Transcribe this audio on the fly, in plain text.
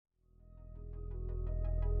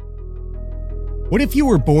What if you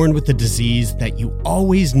were born with a disease that you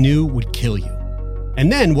always knew would kill you?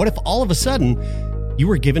 And then what if all of a sudden you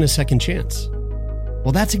were given a second chance?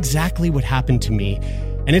 Well, that's exactly what happened to me.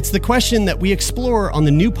 And it's the question that we explore on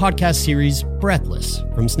the new podcast series, Breathless,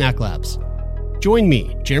 from Snack Labs. Join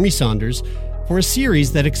me, Jeremy Saunders, for a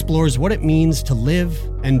series that explores what it means to live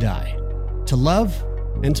and die, to love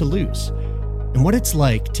and to lose, and what it's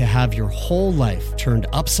like to have your whole life turned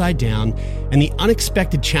upside down and the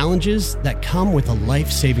unexpected challenges that come with a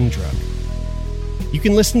life-saving drug. You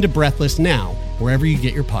can listen to Breathless now, wherever you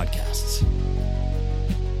get your podcasts.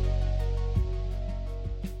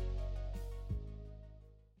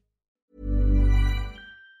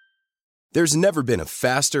 There's never been a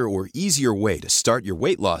faster or easier way to start your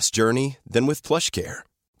weight loss journey than with PlushCare.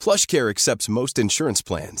 PlushCare accepts most insurance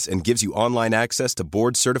plans and gives you online access to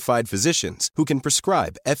board-certified physicians who can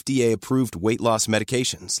prescribe FDA-approved weight loss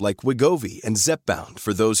medications like Wegovy and Zepbound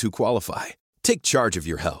for those who qualify. Take charge of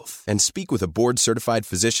your health and speak with a board-certified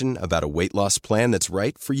physician about a weight loss plan that's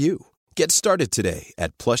right for you. Get started today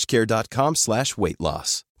at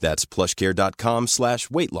plushcare.com/weight-loss. That's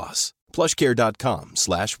plushcare.com/weight-loss.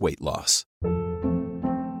 plushcare.com/weight-loss.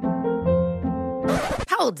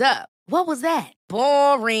 Hold up. What was that?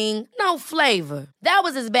 Boring. No flavor. That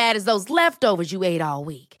was as bad as those leftovers you ate all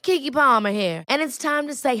week. Keke Palmer here. And it's time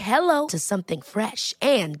to say hello to something fresh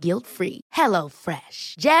and guilt-free. Hello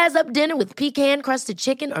Fresh. Jazz up dinner with pecan-crusted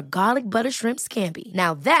chicken or garlic butter shrimp scampi.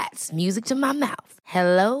 Now that's music to my mouth.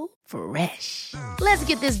 Hello Fresh. Let's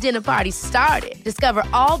get this dinner party started. Discover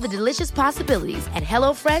all the delicious possibilities at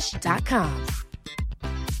HelloFresh.com.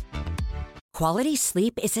 Quality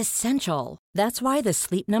sleep is essential. That's why the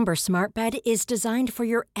Sleep Number Smart Bed is designed for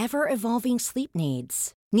your ever-evolving sleep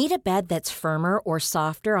needs. Need a bed that's firmer or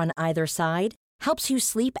softer on either side? Helps you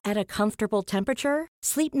sleep at a comfortable temperature?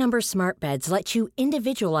 Sleep Number Smart Beds let you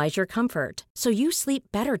individualize your comfort, so you sleep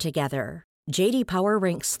better together. J.D. Power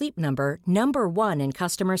ranks Sleep Number number 1 in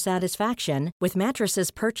customer satisfaction with mattresses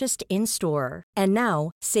purchased in-store. And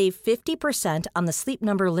now, save 50% on the Sleep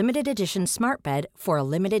Number Limited Edition Smart Bed for a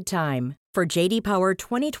limited time. For J.D. Power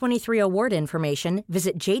 2023 award information,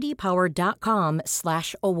 visit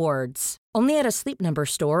jdpower.com/awards. Only at a Sleep Number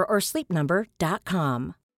store or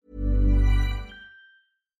sleepnumber.com.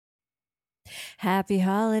 Happy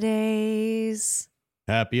holidays.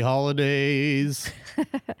 Happy holidays. Is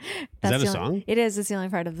that a song? It is. It's the only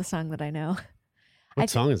part of the song that I know. What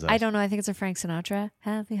song is that? I don't know. I think it's a Frank Sinatra.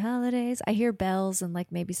 Happy holidays. I hear bells and like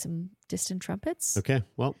maybe some distant trumpets. Okay.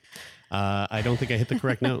 Well, I don't think I hit the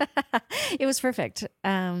correct note. It was perfect.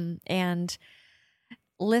 And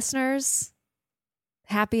listeners,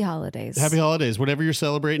 happy holidays. Happy holidays. Whatever you're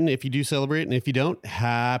celebrating, if you do celebrate, and if you don't,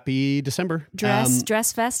 happy December.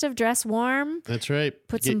 Dress festive, dress warm. That's right.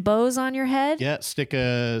 Put some bows on your head. Yeah. Stick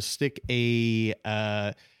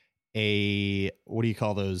a what do you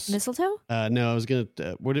call those? Mistletoe? No, I was gonna.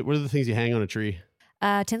 What are the things you hang on a tree?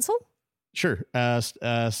 Tinsel? Sure.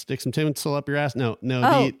 Stick some tinsel up your ass. No.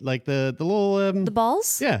 Oh. The little the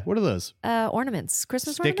balls? Yeah. What are those? Ornaments.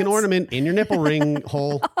 Christmas Stick ornaments. an ornament in your nipple ring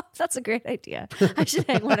hole. That's a great idea. I should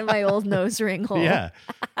hang one in my old nose ring hole. Yeah.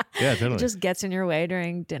 Yeah. Totally. It just gets in your way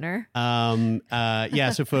during dinner.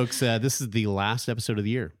 Yeah. So, folks, this is the last episode of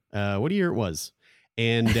the year. What a year it was.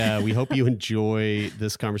 And we hope you enjoy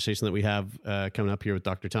this conversation that we have coming up here with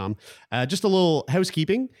Dr. Tom. Just a little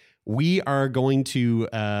housekeeping. We are going to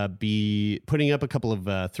be putting up a couple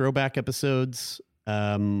of throwback episodes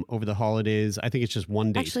over the holidays. I think it's just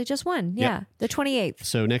one date. Actually, just one. Yeah, Yep. the 28th.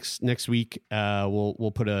 So next week,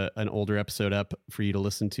 we'll put an older episode up for you to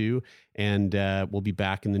listen to, and we'll be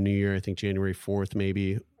back in the new year. I think January 4th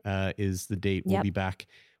maybe is the date. We'll Yep. be back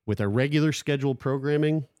with our regular scheduled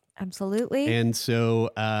programming. Absolutely. And so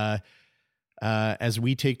as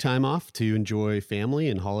we take time off to enjoy family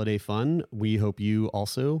and holiday fun, we hope you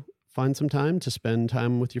also find some time to spend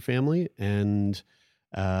time with your family, and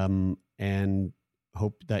hope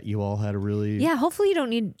that you all had a really... Yeah, hopefully you don't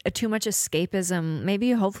need too much escapism.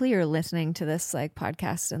 Maybe hopefully you're listening to this like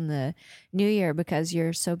podcast in the new year because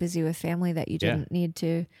you're so busy with family that you didn't need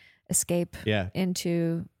to escape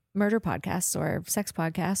into murder podcasts or sex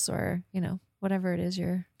podcasts or, whatever it is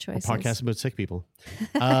your choice. A podcast about sick people.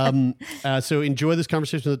 So enjoy this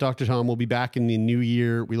conversation with Dr. Tom. We'll be back in the new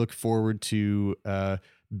year. We look forward to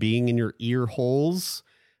being in your ear holes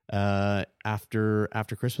after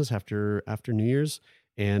Christmas, after New Year's.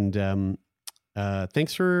 And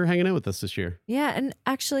thanks for hanging out with us this year. Yeah, and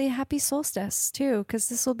actually happy solstice too, because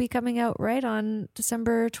this will be coming out right on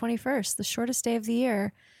December 21st, the shortest day of the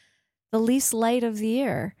year, the least light of the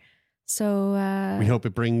year. So we hope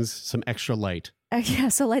it brings some extra light. Yeah,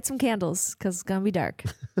 so light some candles because it's going to be dark.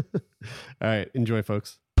 All right. Enjoy,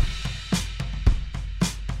 folks.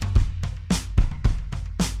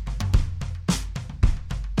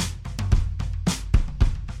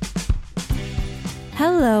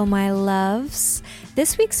 Hello, my loves.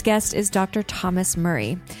 This week's guest is Dr. Thomas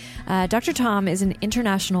Murray. Dr. Tom is an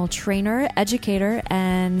international trainer, educator,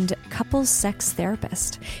 and couples sex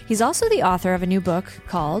therapist. He's also the author of a new book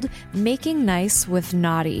called Making Nice with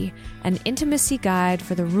Naughty, an intimacy guide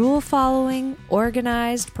for the rule-following,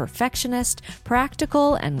 organized, perfectionist,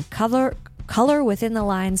 practical, and color within the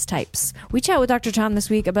lines types. We chat with Dr. Tom this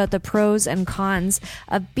week about the pros and cons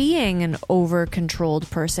of being an over-controlled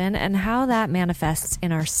person and how that manifests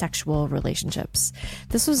in our sexual relationships.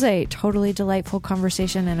 This was a totally delightful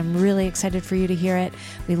conversation, and I'm really excited for you to hear it.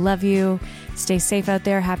 We love you. Stay safe out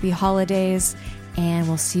there. Happy holidays, and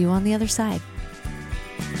we'll see you on the other side.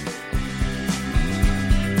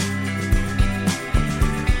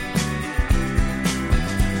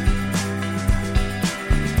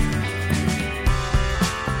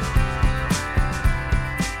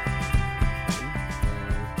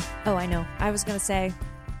 Oh, I know. I was going to say,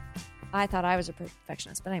 I thought I was a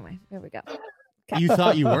perfectionist, but anyway, here we go. Okay. You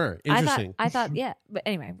thought you were. Interesting. I thought, yeah. But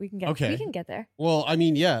anyway, we can get there. Well, I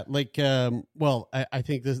mean, yeah. Like, I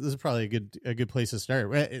think this is probably a good place to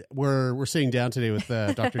start. We're sitting down today with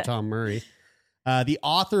Dr. Tom Murray, the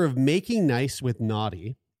author of Making Nice with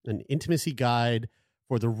Naughty, an intimacy guide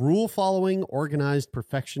for the rule-following, organized,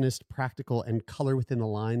 perfectionist, practical, and color within the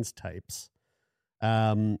lines types.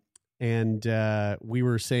 And we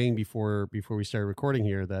were saying before we started recording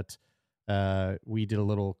here that we did a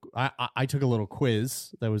little. I took a little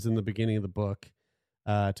quiz that was in the beginning of the book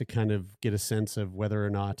to kind of get a sense of whether or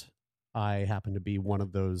not I happen to be one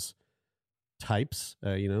of those types.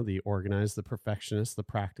 The organized, the perfectionist, the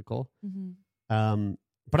practical. Mm-hmm.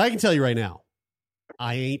 But I can tell you right now,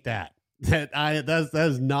 I ain't that. That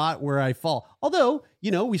is not where I fall. Although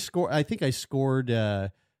we score. I think I scored.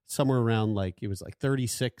 Somewhere around it was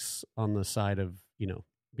 36 on the side of,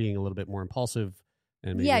 being a little bit more impulsive.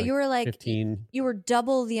 And maybe you were 15. You were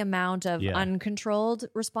double the amount of uncontrolled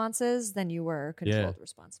responses than you were controlled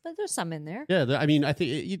response. But there's some in there. Yeah.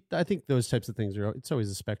 I think those types of things it's always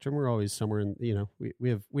a spectrum. We're always somewhere in,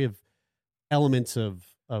 we have elements of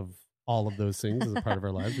all of those things as a part of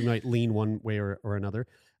our lives. We might lean one way or another.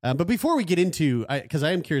 But before we get into, because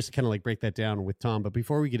I am curious to kind of break that down with Tom, but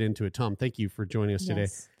before we get into it, Tom, thank you for joining us today.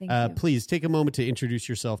 Thank you. Please take a moment to introduce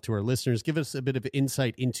yourself to our listeners. Give us a bit of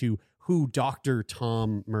insight into who Dr.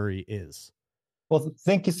 Tom Murray is. Well,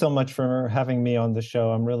 thank you so much for having me on the show.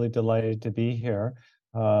 I'm really delighted to be here.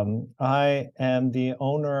 I am the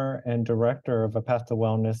owner and director of A Path to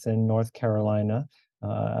Wellness in North Carolina.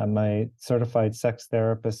 I'm a certified sex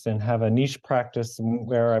therapist and have a niche practice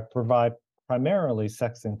where I provide primarily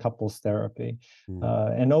sex and couples therapy.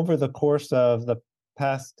 And over the course of the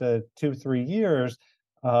past 2-3 years,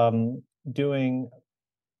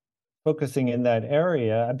 focusing in that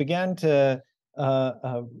area, I began to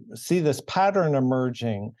see this pattern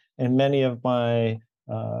emerging in many of my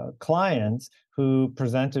clients who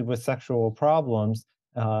presented with sexual problems.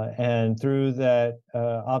 And through that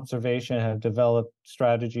observation, have developed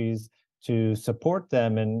strategies to support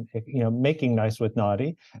them in, making nice with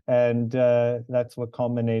naughty, and that's what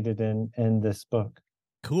culminated in this book.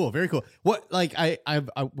 Cool, very cool. What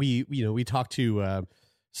we talk to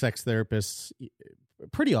sex therapists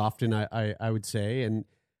pretty often, I would say, and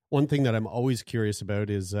one thing that I'm always curious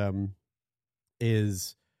about is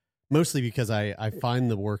mostly because I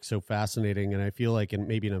find the work so fascinating, and I feel like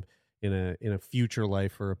in a future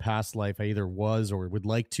life or a past life, I either was or would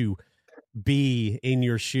like to be in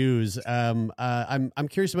your shoes. I'm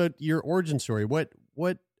curious about your origin story.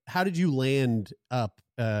 How did you land up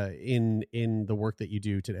in the work that you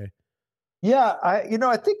do today? Yeah, I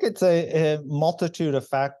think it's a multitude of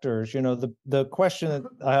factors. The question that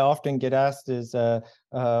I often get asked is,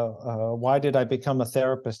 why did I become a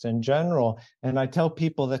therapist in general? And I tell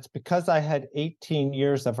people that's because I had 18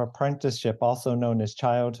 years of apprenticeship, also known as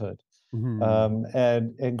childhood. Mm-hmm.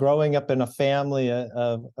 And growing up in a family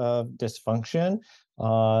of dysfunction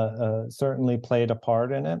certainly played a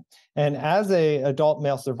part in it. And as a adult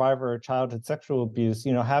male survivor of childhood sexual abuse,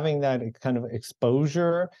 having that kind of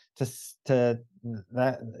exposure to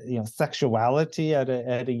that sexuality at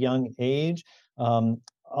a young age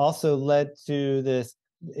also led to this,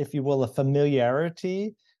 if you will, a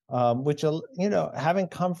familiarity, which having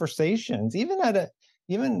conversations,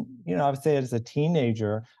 I would say as a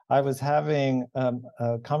teenager, I was having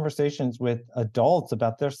conversations with adults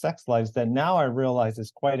about their sex lives that now I realize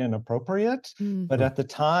is quite inappropriate. Mm-hmm. But at the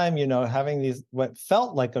time, having these what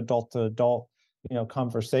felt like adult to adult,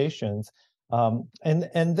 conversations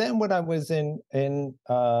And then when I was in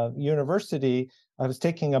university, I was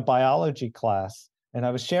taking a biology class, and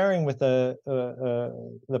I was sharing with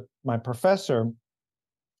my professor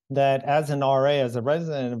that as an RA, as a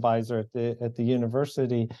resident advisor at the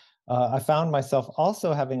university, I found myself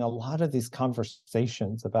also having a lot of these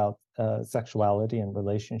conversations about sexuality and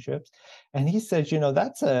relationships. And he said,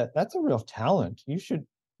 that's a real talent. You should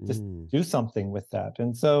just do something with that.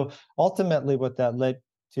 And so ultimately what that led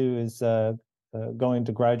to is going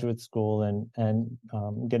to graduate school and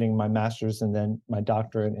getting my master's and then my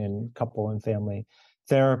doctorate in couple and family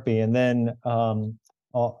therapy, and then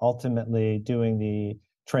ultimately doing the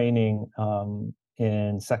training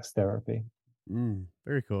in sex therapy.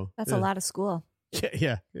 Very cool. That's a lot of school.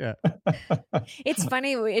 Yeah. It's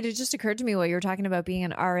funny. It just occurred to me while you were talking about being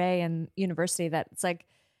an RA in university that it's like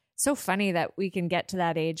so funny that we can get to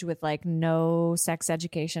that age with like no sex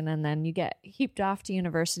education, and then you get heaped off to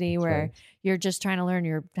university where you're just trying to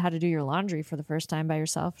learn how to do your laundry for the first time by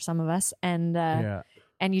yourself, some of us, and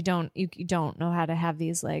you don't know how to have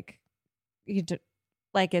these I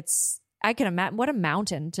can imagine what a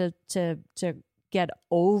mountain to get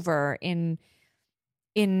over in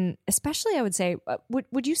especially, I would say,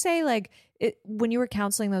 would you say when you were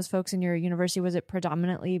counseling those folks in your university, was it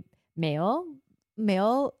predominantly male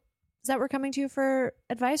that were coming to you for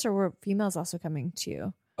advice, or were females also coming to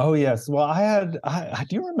you? Oh yes. Well, I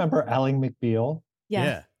do you remember Ally McBeal?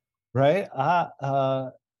 Yeah. Right.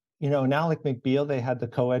 In Ally McBeal, they had the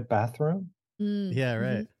co-ed bathroom. Yeah. Right.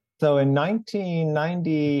 Mm-hmm. So in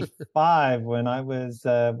 1995, when I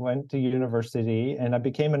went to university and I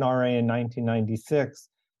became an RA in 1996,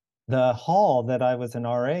 the hall that I was an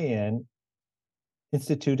RA in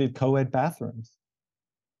instituted co-ed bathrooms.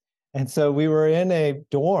 And so we were in a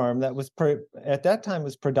dorm that was at that time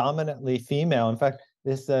was predominantly female. In fact,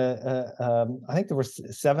 I think there were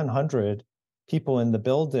 700 people in the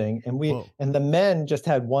building, and the men just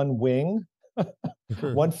had one wing.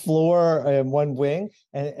 One floor and one wing,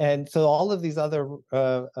 and so all of these other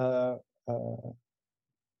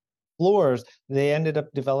floors, they ended up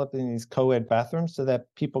developing these co-ed bathrooms so that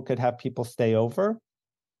people could have people stay over,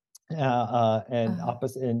 and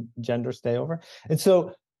opposite and gender stay over, and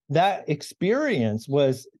so that experience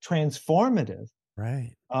was transformative.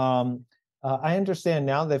 Right. I understand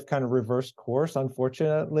now they've kind of reversed course,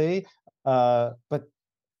 unfortunately, but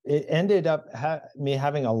it ended up me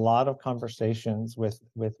having a lot of conversations with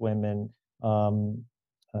women during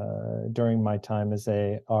my time as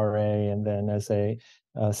a RA, and then as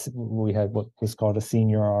we had what was called a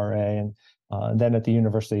senior RA, and then at the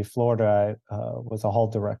University of Florida, I was a hall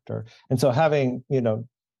director. And so having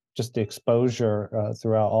just the exposure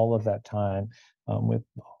throughout all of that time with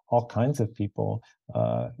all kinds of people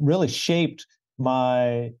really shaped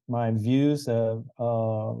my views of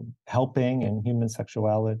helping and human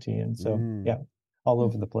sexuality, and so all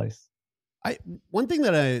over the place. One thing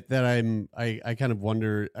that I kind of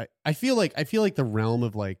wonder, I feel like the realm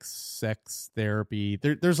of like sex therapy,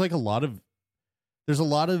 there's a lot of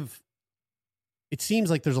it seems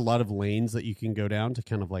like there's a lot of lanes that you can go down to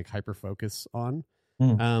kind of like hyper focus on.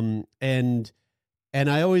 And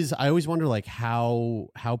I always wonder like how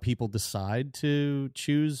people decide to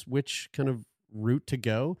choose which kind of route to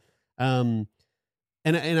go. And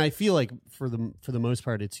I feel like for the most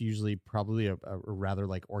part, it's usually probably a rather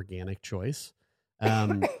like organic choice.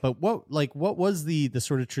 But what was the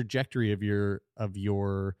sort of trajectory of your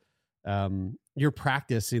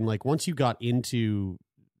practice in like, once you got into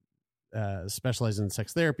specializing in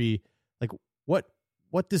sex therapy, like what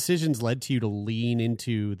decisions led to you to lean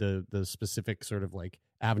into the specific sort of like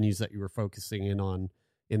avenues that you were focusing in on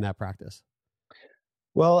in that practice?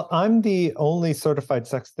 Well, I'm the only certified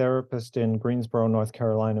sex therapist in Greensboro, North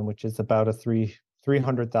Carolina, which is about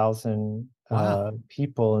 300,000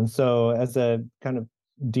 people. And so as a kind of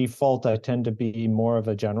default, I tend to be more of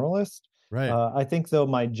a generalist. Right. I think, though,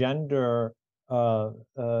 my gender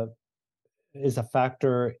is a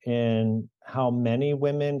factor in how many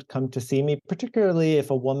women come to see me, particularly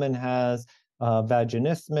if a woman has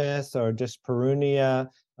vaginismus or dyspareunia.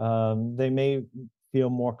 They may feel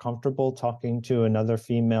more comfortable talking to another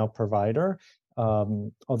female provider,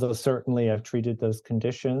 although certainly I've treated those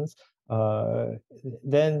conditions. But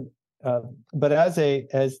as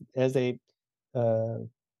the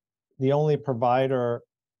only provider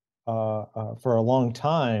for a long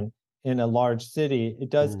time in a large city, it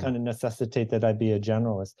does kind of necessitate that I be a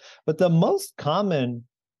generalist. But the most common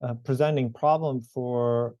presenting problem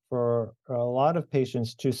for a lot of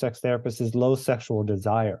patients to sex therapists is low sexual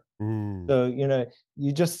desire. So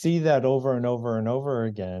you just see that over and over and over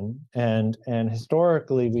again, and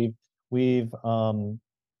historically we've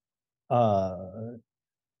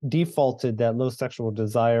defaulted that low sexual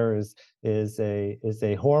desire is a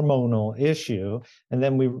hormonal issue, and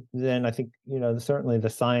then I think certainly the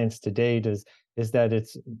science to date is that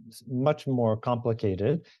it's much more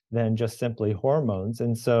complicated than just simply hormones.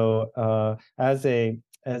 And so as a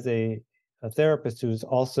therapist who's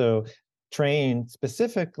also trained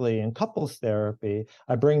specifically in couples therapy,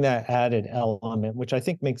 I bring that added element, which I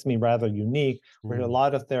think makes me rather unique, where a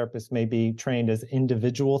lot of therapists may be trained as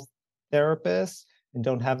individual therapists and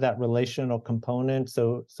don't have that relational component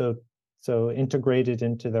so integrated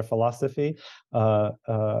into their philosophy.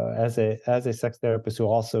 As a sex therapist who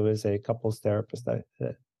also is a couples therapist, that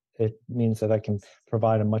it means that I can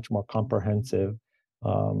provide a much more comprehensive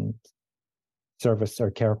service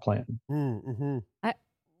or care plan. Mm-hmm.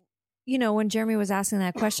 When Jeremy was asking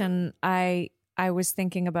that question, I was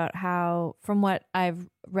thinking about how, from what I've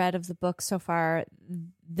read of the book so far,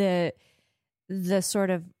 the sort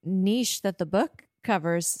of niche that the book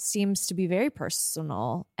covers seems to be very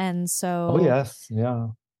personal. And so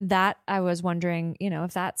that I was wondering,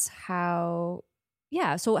 if that's how,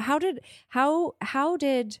 so how did,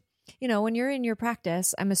 when you're in your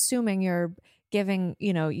practice, I'm assuming you're giving,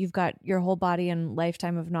 you've got your whole body and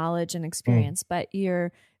lifetime of knowledge and experience, but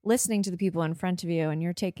you're listening to the people in front of you, and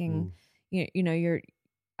you're taking, you're,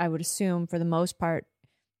 I would assume for the most part,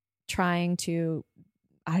 trying to,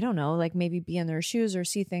 I don't know, like maybe be in their shoes or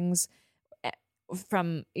see things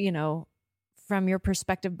from your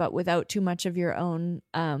perspective, but without too much of your own,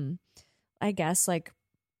 I guess, like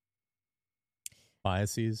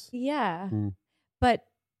biases. Yeah. But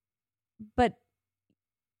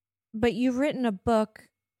you've written a book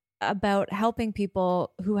about helping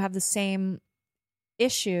people who have the same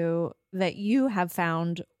issue that you have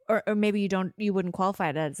found, or maybe you wouldn't qualify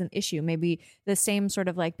it as an issue, maybe the same sort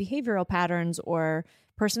of like behavioral patterns or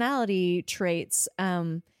personality traits.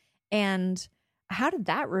 And how did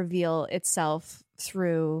that reveal itself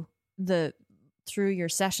through your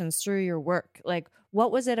sessions, through your work? Like,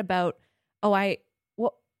 what was it about? What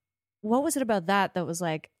was it about that was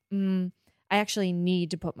like, I actually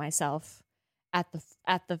need to put myself at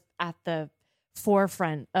the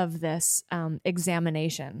forefront of this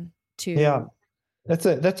examination to.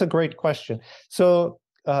 That's a great question. So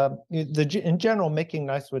in general, Making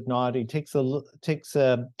Nice with Naughty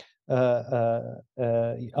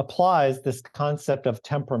applies this concept of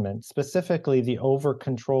temperament, specifically the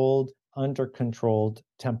over-controlled, under-controlled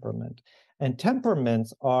temperament. And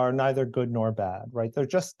temperaments are neither good nor bad, right? They're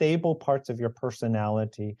just stable parts of your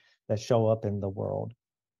personality that show up in the world.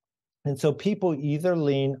 And so people either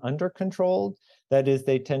lean under-controlled, that is,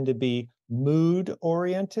 they tend to be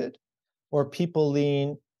mood-oriented, or people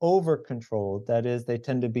lean over-controlled, that is, they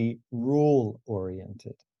tend to be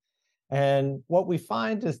rule-oriented. And what we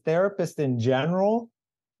find is therapists in general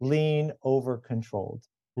lean over-controlled,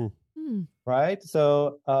 right?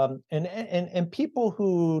 So, and people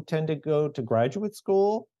who tend to go to graduate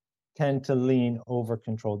school tend to lean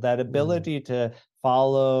over-controlled. That ability to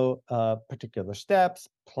follow particular steps,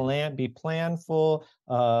 be planful,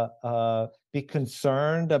 be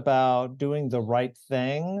concerned about doing the right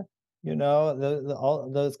thing.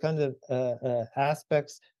 All those kinds of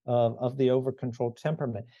aspects of the over-controlled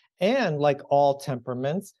temperament. And like all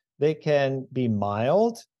temperaments, they can be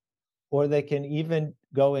mild, or they can even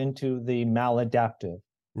go into the maladaptive,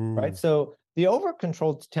 right? So the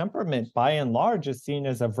over-controlled temperament, by and large, is seen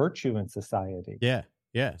as a virtue in society. Yeah.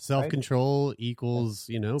 Self-control equals,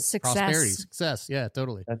 success. Prosperity, success. Yeah,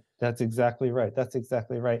 totally. That's exactly right.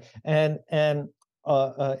 And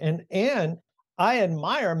I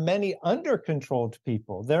admire many under-controlled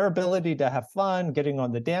people. Their ability to have fun, getting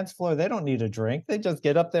on the dance floor. They don't need a drink. They just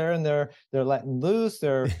get up there and they're letting loose.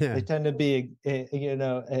 They tend to be,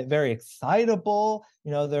 very excitable.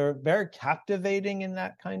 They're very captivating in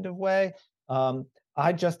that kind of way.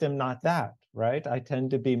 I just am not that, right? I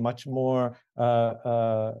tend to be much more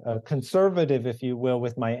conservative, if you will,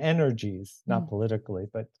 with my energies, not politically,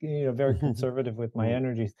 but very conservative with my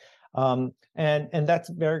energies. And that's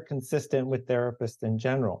very consistent with therapists in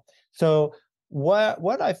general. So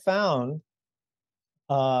what I found,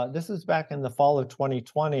 this was back in the fall of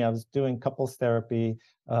 2020. I was doing couples therapy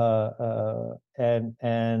and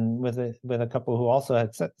with a couple who also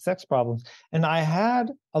had sex problems, and I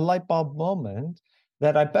had a light bulb moment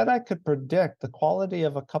that I bet I could predict the quality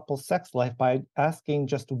of a couple's sex life by asking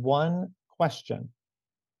just one question: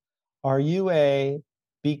 are you a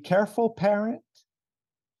be careful parent,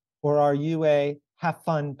 or are you a have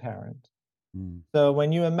fun parent? So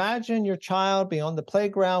when you imagine your child being on the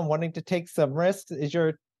playground wanting to take some risks, is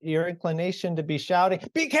your inclination to be shouting,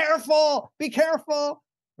 be careful,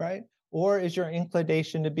 right? Or is your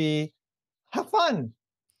inclination to be have fun.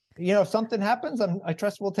 If something happens, I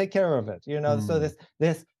trust we'll take care of it. So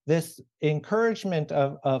this encouragement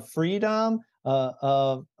of freedom,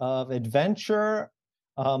 of adventure,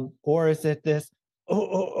 or is it this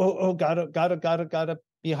gotta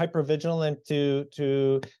be hypervigilant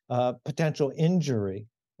to potential injury,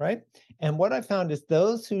 right? And what I found is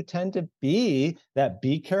those who tend to be that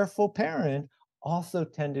be careful parent also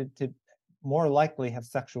tended to more likely have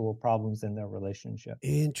sexual problems in their relationship.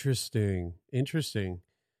 Interesting.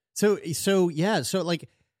 So like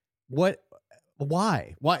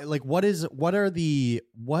why, like, what are the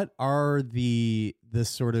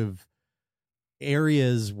sort of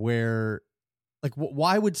areas where, like,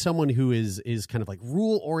 why would someone who is kind of like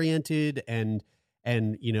rule oriented and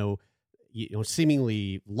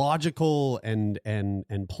seemingly logical and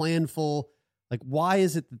planful, like, why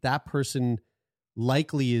is it that person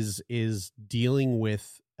likely is dealing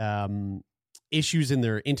with issues in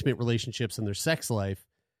their intimate relationships and their sex life?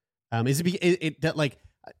 Is it that, like,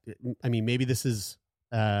 I mean, maybe this is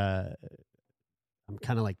I'm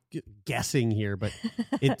kind of like guessing here, but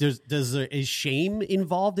is shame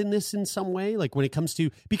involved in this in some way? Like, when it comes to,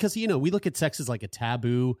 because we look at sex as like a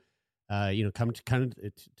taboo, come to kind of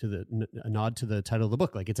to a nod to the title of the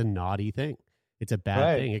book, like it's a naughty thing, it's a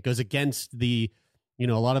bad thing. It goes against the, a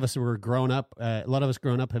lot of us who were growing up,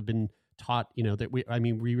 have been taught, that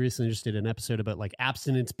we recently just did an episode about like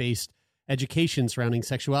abstinence based education surrounding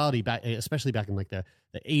sexuality, especially back in like the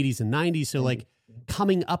 80s and 90s. So like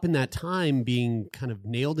coming up in that time, being kind of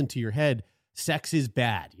nailed into your head, sex is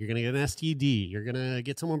bad. You're going to get an STD. You're going to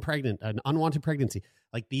get someone pregnant, an unwanted pregnancy.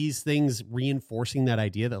 Like these things reinforcing that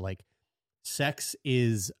idea that like sex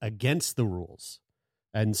is against the rules.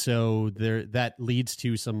 And so that leads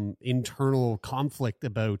to some internal conflict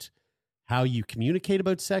about how you communicate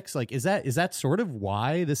about sex. Like, is that sort of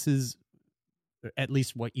why this is, at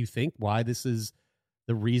least what you think, why this is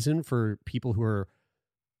the reason for people who are,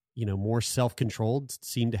 more self-controlled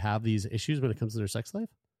seem to have these issues when it comes to their sex life?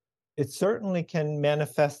 It certainly can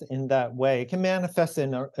manifest in that way. It can manifest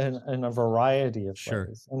in a variety of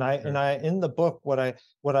ways. And I in the book, what I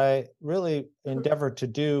really endeavored to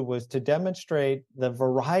do was to demonstrate the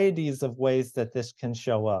varieties of ways that this can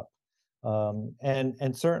show up.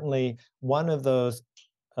 And certainly one of those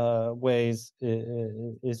ways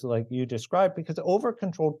is like you described, because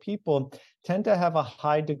over-controlled people tend to have a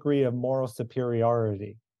high degree of moral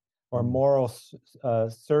superiority or moral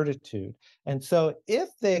certitude. And so if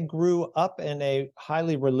they grew up in a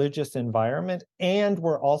highly religious environment and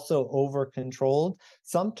were also over-controlled,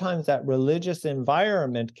 sometimes that religious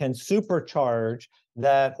environment can supercharge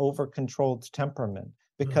that over-controlled temperament,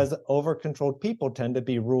 because over-controlled people tend to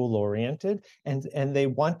be rule-oriented and they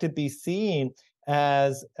want to be seen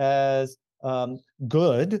as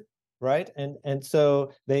good, right? And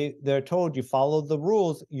so they're told, you follow the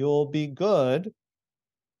rules, you'll be good.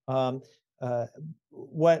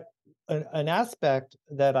 What an aspect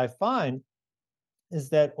that I find is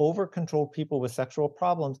that over-controlled people with sexual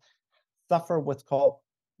problems suffer what's called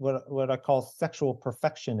what I call sexual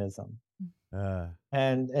perfectionism.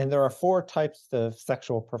 And there are 4 types of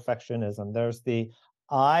sexual perfectionism. There's the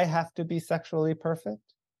I have to be sexually perfect.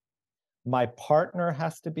 My partner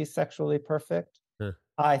has to be sexually perfect.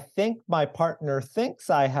 I think my partner thinks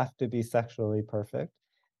I have to be sexually perfect.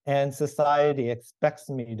 And society expects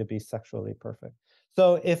me to be sexually perfect.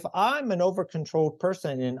 So if I'm an over-controlled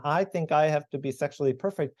person and I think I have to be sexually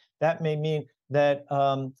perfect, that may mean that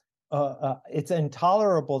it's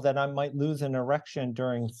intolerable that I might lose an erection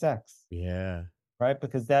during sex. Yeah. Right?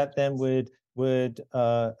 Because that then would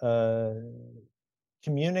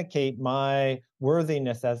communicate my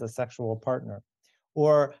worthiness as a sexual partner.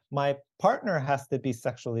 Or my partner has to be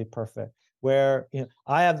sexually perfect, where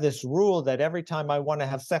I have this rule that every time I want to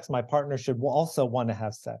have sex, my partner should also want to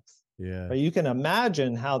have sex. Yeah. But you can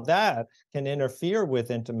imagine how that can interfere with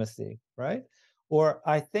intimacy, right? Or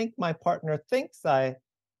I think my partner thinks I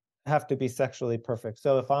have to be sexually perfect.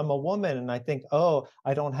 So if I'm a woman and I think, oh,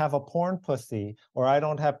 I don't have a porn pussy, or I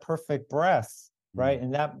don't have perfect breasts, right?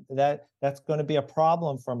 And that's going to be a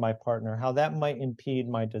problem for my partner, how that might impede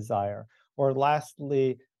my desire. Or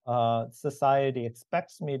lastly, society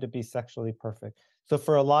expects me to be sexually perfect. So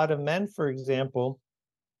for a lot of men, for example,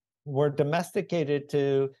 we're domesticated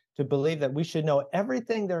to believe that we should know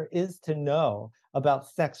everything there is to know about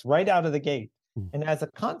sex right out of the gate. And as a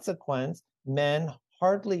consequence, men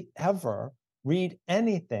hardly ever read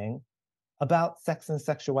anything about sex and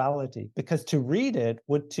sexuality, because to read it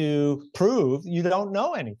would to prove you don't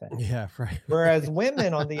know anything. Yeah, right. Whereas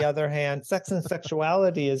women, on the other hand, sex and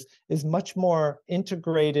sexuality is much more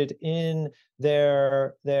integrated in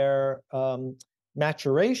their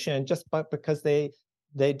maturation because they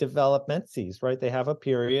develop menses, right? They have a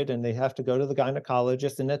period and they have to go to the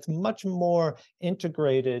gynecologist, and it's much more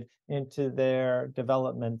integrated into their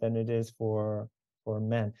development than it is for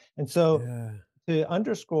men. And so to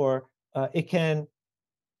underscore, it can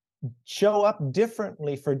show up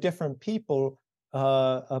differently for different people,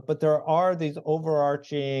 but there are these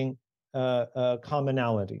overarching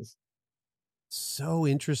commonalities. So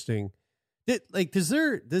interesting. Is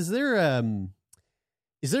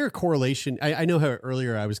there a correlation? I know how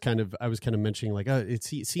earlier I was kind of mentioning like, it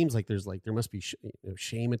seems like there must be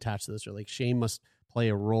shame attached to this, or like shame must play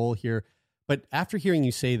a role here. But after hearing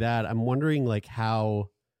you say that, I'm wondering how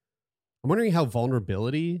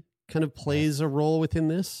vulnerability kind of plays a role within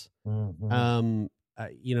this. Mm-hmm.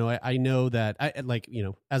 I know that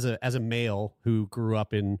as a male who grew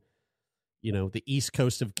up in, the East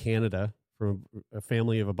Coast of Canada from a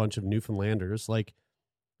family of a bunch of Newfoundlanders, like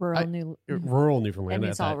rural Newfoundland.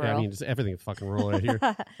 It's all rural. I mean, just everything is fucking rural right here.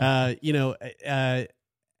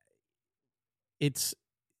 It's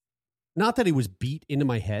not that it was beat into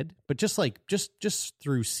my head, but just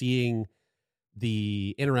through seeing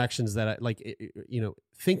the interactions that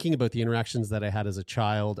thinking about the interactions that I had as a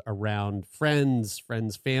child around friends,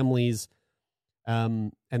 families,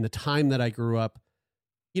 and the time that I grew up,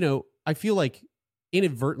 I feel like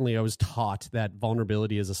inadvertently I was taught that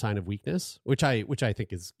vulnerability is a sign of weakness, which I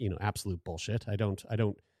think is, absolute bullshit. I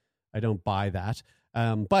don't buy that.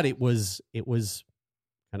 But it was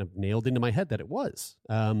kind of nailed into my head that it was.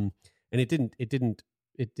 And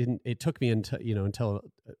it took me until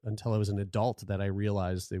I was an adult that I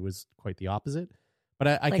realized it was quite the opposite. But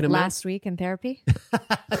I can imagine last week in therapy.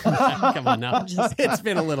 Come on now, it's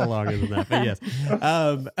been a little longer than that,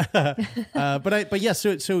 but yes.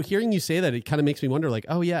 So hearing you say that, it kind of makes me wonder, like,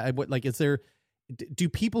 oh yeah, is there? Do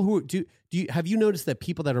people who have you noticed that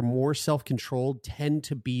people that are more self-controlled tend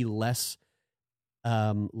to be less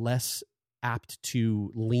apt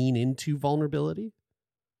to lean into vulnerability?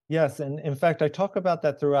 Yes, and in fact, I talk about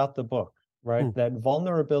that throughout the book, right? That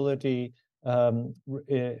vulnerability.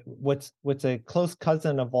 What's a close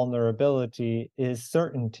cousin of vulnerability is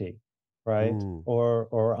certainty, right?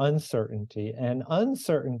 Or uncertainty. And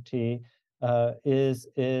uncertainty is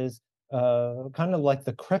kind of like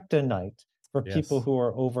the kryptonite for people who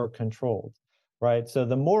are over controlled, right? So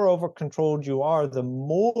the more over controlled you are, the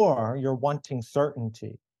more you're wanting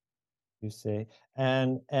certainty, you see.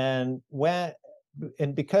 And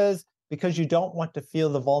because you don't want to feel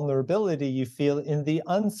the vulnerability, you feel in the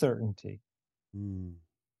uncertainty.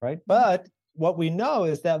 Right. But what we know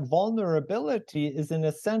is that vulnerability is an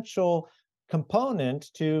essential component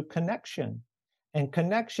to connection, and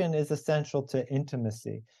connection is essential to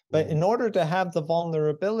intimacy. But in order to have the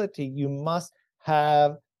vulnerability, you must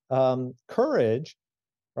have courage,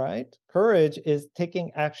 right? Courage is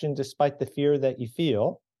taking action despite the fear that you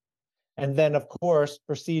feel. And then, of course,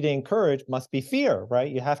 preceding courage must be fear,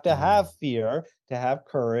 right? You have to have fear to have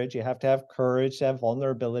courage. You have to have courage to have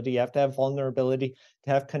vulnerability. You have to have vulnerability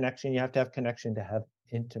to have connection. You have to have connection to have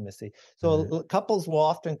intimacy. So couples will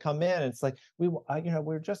often come in and it's like,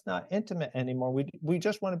 we're just not intimate anymore. We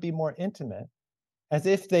just want to be more intimate, as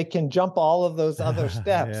if they can jump all of those other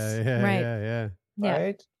steps.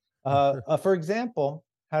 Right? For example,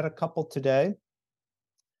 had a couple today.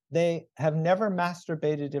 They have never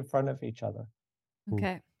masturbated in front of each other.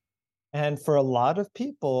 Okay. And for a lot of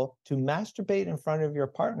people, to masturbate in front of your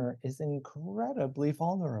partner is incredibly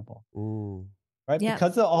vulnerable, right? Yeah.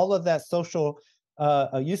 Because of all of that social,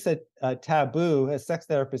 you said taboo. As sex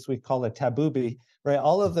therapists, we call it tabooby, right?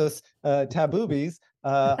 All of those taboobies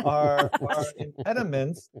are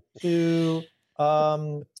impediments to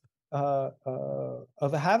of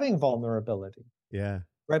having vulnerability. Yeah.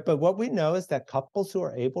 Right. But what we know is that couples who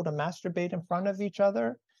are able to masturbate in front of each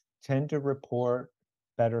other tend to report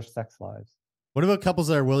better sex lives. What about couples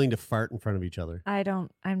that are willing to fart in front of each other? I'm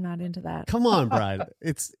not into that. Come on, Bride.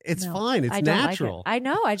 It's fine. It's natural. Like I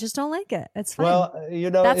know. I just don't like it. It's fine. Well,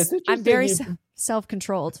 I'm very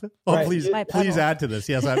self-controlled. Oh, right. Please add to this.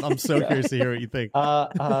 Yes, I'm so curious to hear what you think.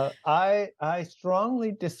 I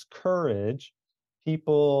strongly discourage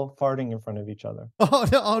people farting in front of each other.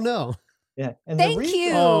 Oh no. Yeah. And Thank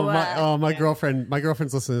you. My girlfriend's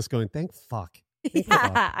listening to this going, thank fuck.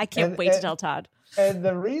 I can't wait to tell Todd. And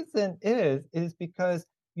the reason is because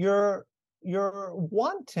you're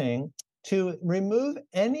wanting to remove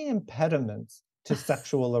any impediments to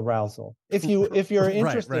sexual arousal if you're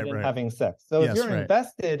interested in having sex. So if you're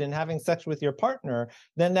invested in having sex with your partner,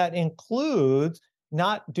 then that includes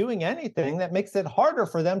not doing anything that makes it harder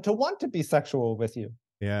for them to want to be sexual with you.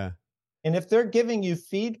 Yeah. And if they're giving you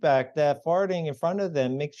feedback that farting in front of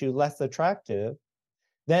them makes you less attractive,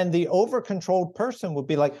 then the over-controlled person would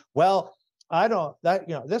be like, well,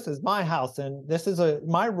 this is my house, and this is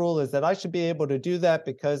my rule is that I should be able to do that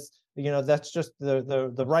because, that's just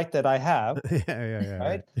the right that I have. Yeah.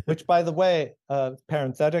 Right? Which, by the way,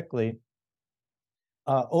 parenthetically,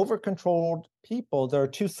 over-controlled people, there are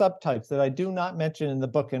two subtypes that I do not mention in the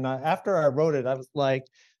book. And after I wrote it, I was like,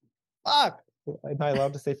 fuck. Am I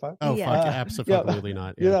allowed to say fuck? Oh, yeah. Fuck, absolutely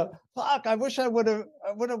not. Yeah. Fuck, I wish I would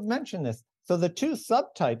have mentioned this. So the two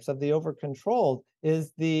subtypes of the over-controlled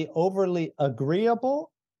is the overly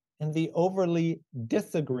agreeable and the overly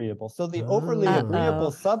disagreeable. So the overly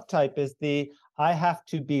agreeable subtype is the I have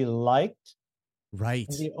to be liked. Right.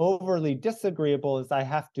 And the overly disagreeable is I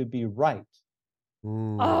have to be right.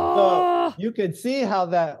 Oh. So you could see how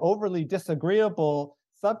that overly disagreeable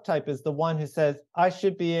subtype is the one who says, I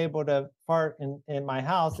should be able to fart in my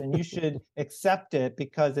house and you should accept it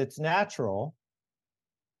because it's natural,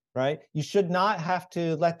 right? You should not have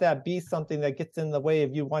to let that be something that gets in the way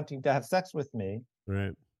of you wanting to have sex with me.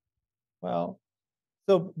 Right. Well,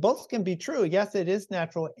 so both can be true. Yes, it is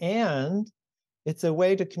natural. And it's a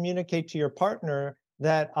way to communicate to your partner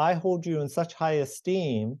that I hold you in such high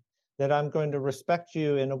esteem that I'm going to respect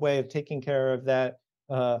you in a way of taking care of that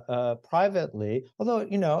privately, although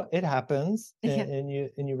it happens, and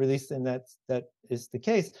you release, and that is the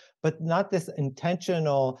case, but not this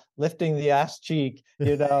intentional lifting the ass cheek,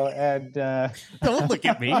 and don't look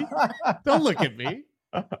at me. Don't look at me.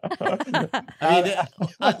 I mean,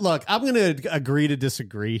 look, I'm going to agree to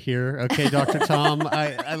disagree here. Okay, Dr. Tom,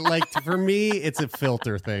 I like, for me, it's a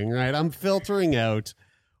filter thing, right? I'm filtering out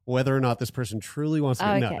whether or not this person truly wants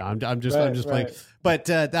to. Okay. No, I'm just playing. But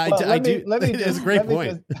I do. It's a great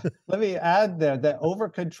point. Let me add there that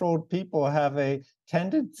over-controlled people have a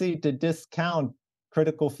tendency to discount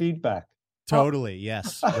critical feedback. Totally.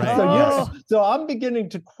 Yes. Right. So I'm beginning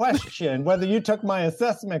to question whether you took my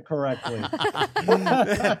assessment correctly.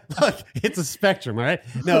 Look, it's a spectrum, all right?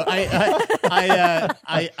 No, I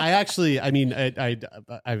actually, I mean, I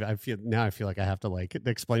feel like I have to like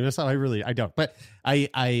explain myself. I don't, but I'm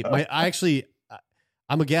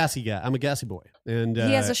a gassy guy. I'm a gassy boy, and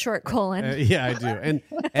he has a short colon. Yeah, I do.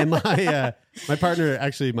 And my partner,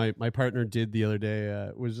 actually, my partner did the other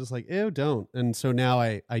day, was just like, ew, don't. And so now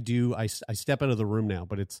I step out of the room now,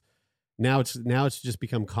 but it's just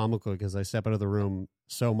become comical because I step out of the room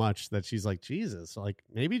so much that she's like, Jesus, like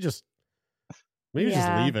maybe just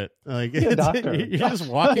leave it. Like you're just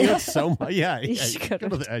walking out so much. Yeah,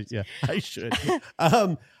 I should.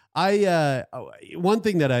 One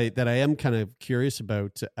thing that I am kind of curious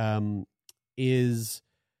about is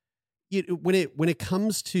when it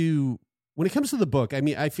comes to the book. I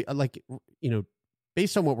mean, I feel like,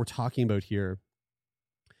 based on what we're talking about here,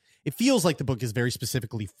 it feels like the book is very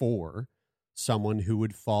specifically for someone who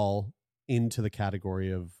would fall into the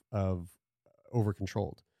category of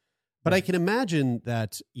over-controlled. But I can imagine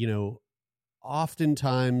that,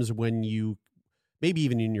 oftentimes when you, maybe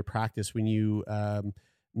even in your practice, when you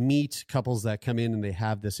meet couples that come in and they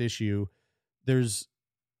have this issue, there's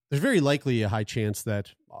very likely a high chance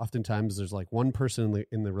that oftentimes there's like one person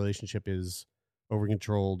in the relationship is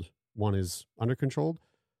over-controlled, one is under-controlled,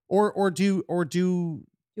 or do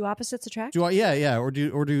opposites attract? Or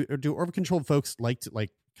do over-controlled folks like to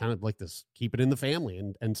kind of like this, keep it in the family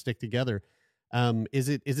and stick together? Is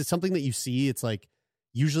it something that you see? It's like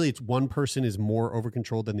usually it's one person is more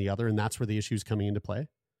over-controlled than the other, and that's where the issue is coming into play.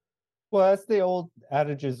 Well, as the old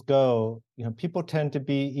adages go, people tend to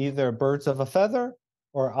be either birds of a feather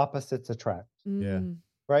or opposites attract. Yeah.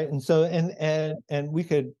 Right. And so, and we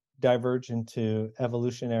could diverge into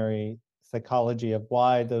evolutionary psychology of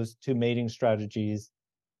why those two mating strategies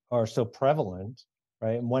are so prevalent,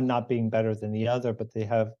 right? And one not being better than the other, but they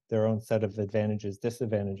have their own set of advantages,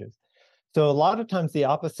 disadvantages. So a lot of times the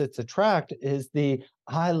opposites attract is if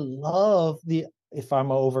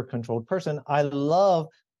I'm an over-controlled person, I love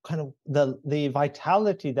kind of the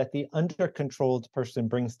vitality that the under-controlled person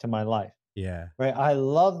brings to my life. Yeah. Right. I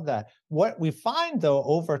love that. What we find, though,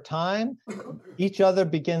 over time, each other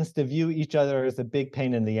begins to view each other as a big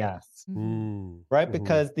pain in the ass. Right.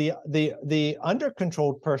 Because the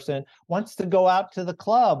under-controlled person wants to go out to the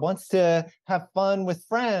club, wants to have fun with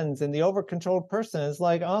friends. And the over-controlled person is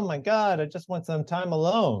like, oh, my God, I just want some time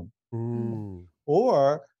alone.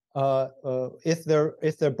 Or if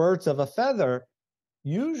they're birds of a feather,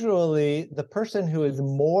 usually the person who is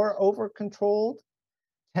more over-controlled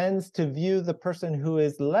tends to view the person who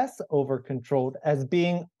is less over-controlled as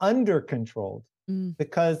being under-controlled.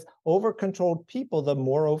 Because over-controlled people, the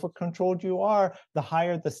more over-controlled you are, the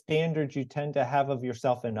higher the standards you tend to have of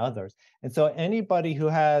yourself and others. And so anybody who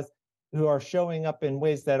are showing up in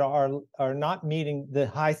ways that are not meeting the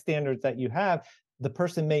high standards that you have, the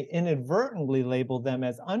person may inadvertently label them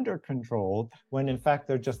as under-controlled when in fact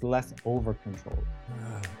they're just less over-controlled.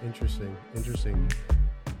 Interesting.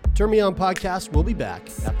 Turn Me On podcast will be back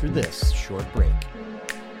after this short break.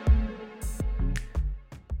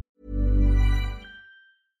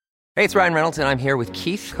 Hey, it's Ryan Reynolds, and I'm here with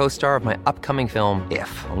Keith, co-star of my upcoming film,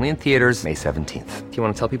 If, only in theaters May 17th. Do you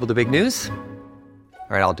want to tell people the big news?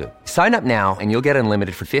 All right, I'll do it. Sign up now and you'll get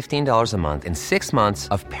unlimited for $15 a month and 6 months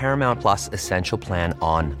of Paramount Plus Essential Plan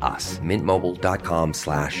on us.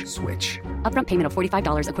 MintMobile.com/switch. Upfront payment of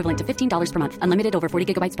 $45 equivalent to $15 per month. Unlimited over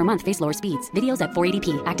 40 gigabytes per month. Face lower speeds. Videos at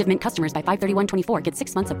 480p. Active Mint customers by 531.24 get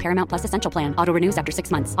 6 months of Paramount Plus Essential Plan. Auto renews after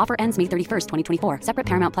 6 months. Offer ends May 31st, 2024. Separate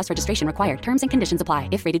Paramount Plus registration required. Terms and conditions apply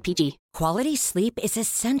if rated PG. Quality sleep is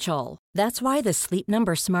essential. That's why the Sleep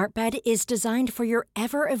Number Smart Bed is designed for your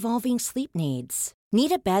ever-evolving sleep needs.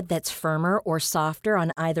 Need a bed that's firmer or softer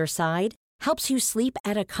on either side? Helps you sleep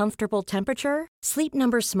at a comfortable temperature? Sleep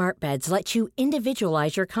Number Smart Beds let you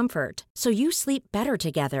individualize your comfort, so you sleep better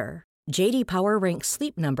together. J.D. Power ranks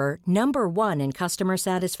Sleep Number number 1 in customer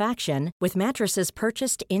satisfaction with mattresses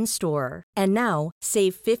purchased in-store. And now,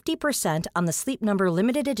 save 50% on the Sleep Number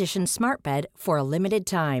Limited Edition Smart Bed for a limited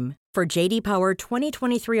time. For J.D. Power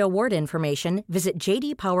 2023 award information, visit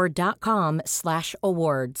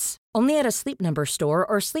jdpower.com/awards. Only at a Sleep Number store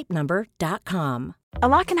or sleepnumber.com. A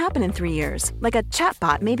lot can happen in 3 years, like a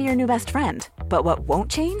chatbot may be your new best friend. But what won't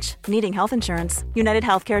change? Needing health insurance. United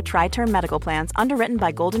Healthcare Tri-Term Medical Plans, underwritten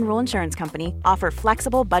by Golden Rule Insurance Company, offer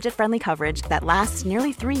flexible, budget-friendly coverage that lasts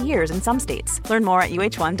nearly 3 years in some states. Learn more at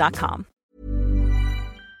uh1.com.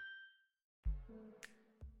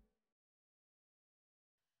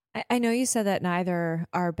 I know you said that neither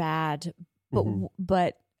are bad,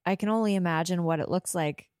 but I can only imagine what it looks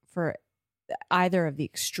like for either of the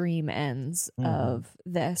extreme ends of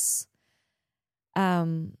this.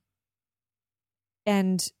 And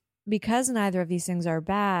because neither of these things are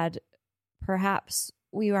bad, perhaps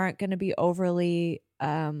we aren't going to be overly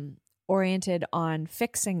oriented on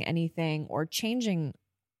fixing anything or changing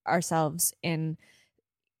ourselves in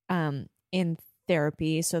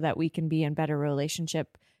therapy so that we can be in better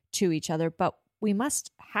relationship to each other. But we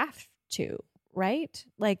must have to, right?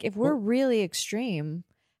 Like if we're really extreme,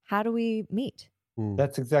 how do we meet?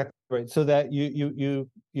 That's exactly right. So that you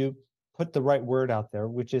put the right word out there,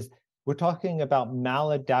 which is we're talking about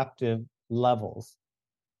maladaptive levels,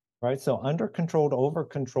 right? So under-controlled,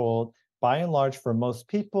 over-controlled, by and large, for most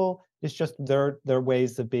people, it's just their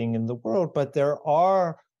ways of being in the world. But there's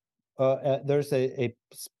a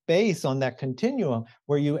space on that continuum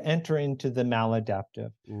where you enter into the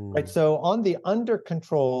maladaptive, right? So on the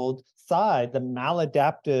under-controlled side, the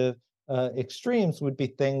maladaptive extremes would be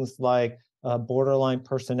things like borderline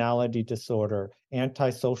personality disorder,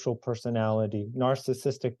 antisocial personality,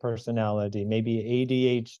 narcissistic personality, maybe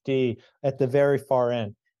ADHD at the very far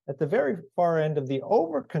end. At the very far end of the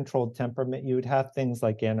over-controlled temperament, you would have things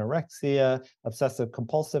like anorexia,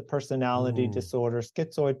 obsessive-compulsive personality disorder,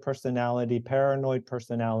 schizoid personality, paranoid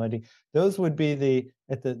personality. Those would be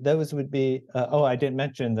I didn't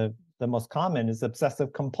mention the most common is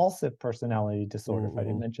obsessive-compulsive personality disorder, if I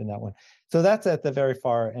didn't mention that one. So that's at the very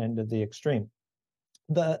far end of the extreme.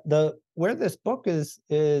 The where this book is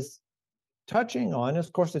touching on,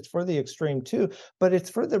 of course, it's for the extreme too, but it's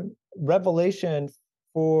for the revelation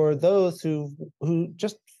for those who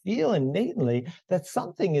just feel innately that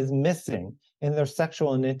something is missing in their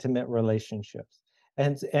sexual and intimate relationships.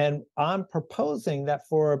 And I'm proposing that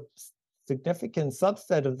for a significant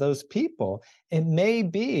subset of those people, it may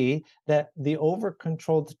be that the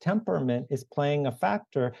over-controlled temperament is playing a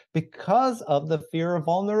factor because of the fear of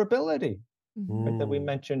vulnerability right, that we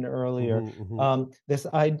mentioned earlier. This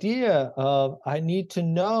idea of I need to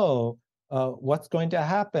know what's going to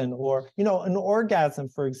happen, or, an orgasm,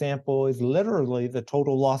 for example, is literally the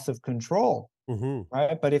total loss of control,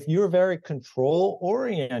 right? But if you're very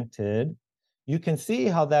control-oriented, you can see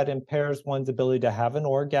how that impairs one's ability to have an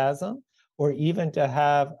orgasm, or even to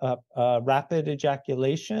have a rapid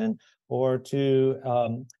ejaculation, or to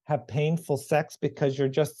have painful sex because you're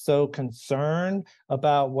just so concerned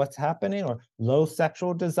about what's happening, or low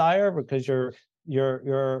sexual desire because your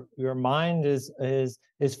mind is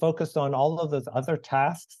focused on all of those other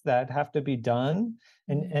tasks that have to be done,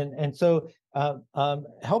 and so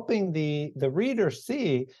helping the reader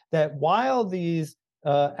see that while these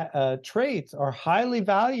traits are highly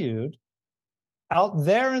valued out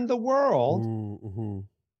there in the world,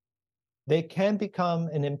 they can become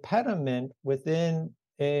an impediment within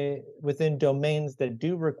domains that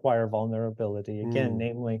do require vulnerability. Again,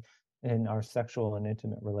 namely in our sexual and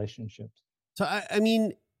intimate relationships. So, I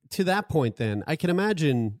mean, to that point, then I can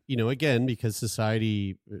imagine, again, because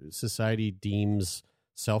society deems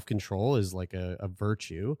self-control as like a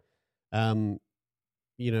virtue.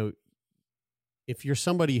 If you're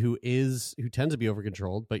somebody who tends to be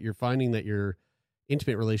over-controlled, but you're finding that your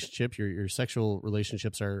intimate relationships, your sexual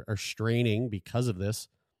relationships are straining because of this,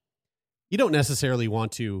 you don't necessarily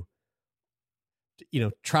want to,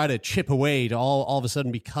 try to chip away to all of a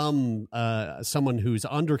sudden become someone who's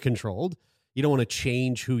under-controlled. You don't want to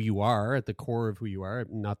change who you are at the core of who you are.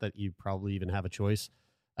 Not that you probably even have a choice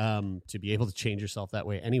to be able to change yourself that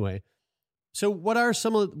way anyway. So what are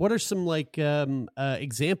some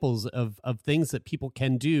examples of things that people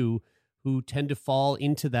can do who tend to fall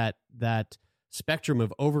into that spectrum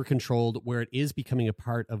of over-controlled, where it is becoming a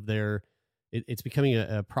part of it's becoming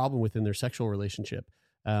a problem within their sexual relationship,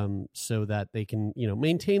 so that they can,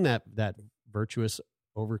 maintain that virtuous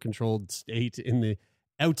over-controlled state in the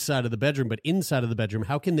outside of the bedroom, but inside of the bedroom,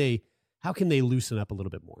 how can they loosen up a little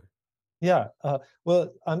bit more? Yeah.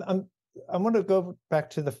 Well, I want to go back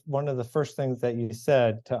to one of the first things that you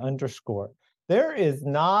said to underscore. There is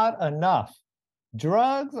not enough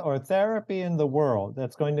drugs or therapy in the world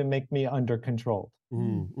that's going to make me under controlled.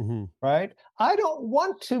 Right? I don't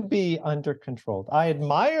want to be under controlled. I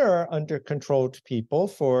admire under controlled people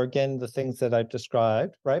for, again, the things that I've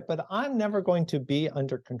described, right? But I'm never going to be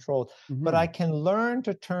under controlled. But I can learn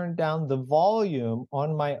to turn down the volume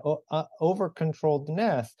on my over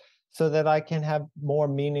controlledness so that I can have more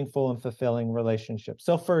meaningful and fulfilling relationships.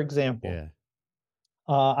 So, for example,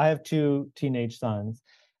 I have 2 teenage sons,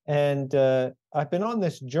 and I've been on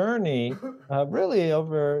this journey really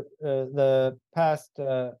over the past,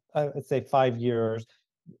 I'd say 5 years,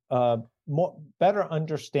 better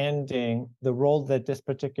understanding the role that this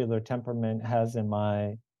particular temperament has in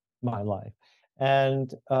my life.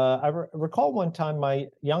 And I recall one time my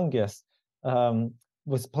youngest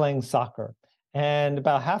was playing soccer. And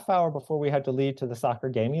about a half hour before we had to leave to the soccer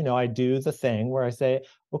game, I do the thing where I say,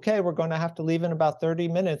 okay, we're going to have to leave in about 30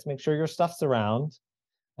 minutes. Make sure your stuff's around.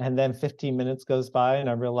 And then 15 minutes goes by and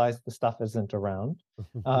I realize the stuff isn't around.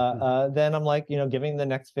 Then I'm like, giving the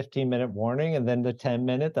next 15-minute warning, and then the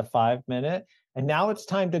 10-minute, the 5-minute. And now it's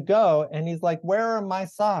time to go. And he's like, where are my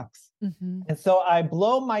socks? And so I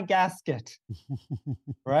blow my gasket,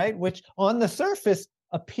 right? Which on the surface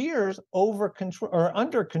appears over control or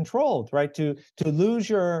under controlled, right? To lose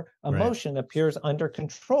your emotion appears under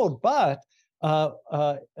controlled, but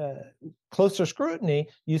closer scrutiny,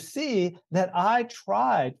 you see that I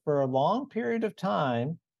tried for a long period of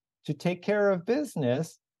time to take care of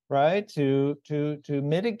business, right? To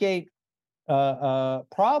mitigate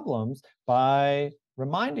problems by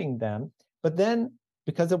reminding them, but then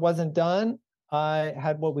because it wasn't done, I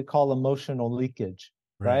had what we call emotional leakage.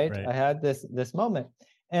 Right. I had this moment,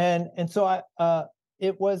 and so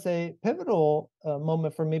it was a pivotal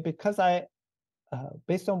moment for me because I,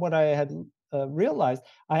 based on what I had realized,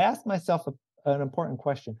 I asked myself an important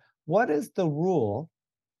question: what is the rule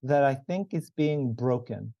that I think is being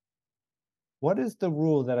broken? What is the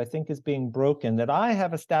rule that I think is being broken that I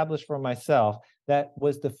have established for myself that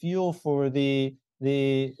was the fuel for the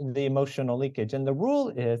emotional leakage? And the rule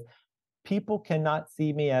is, people cannot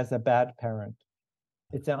see me as a bad parent.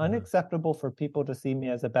 It's unacceptable for people to see me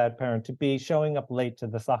as a bad parent, to be showing up late to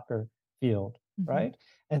the soccer field, right?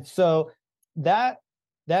 And so that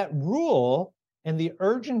rule and the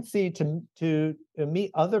urgency to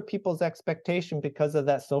meet other people's expectation because of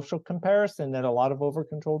that social comparison that a lot of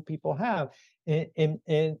over-controlled people have,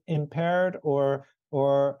 impaired or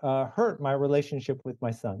hurt my relationship with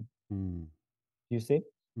my son. You see?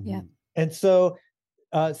 Yeah. And so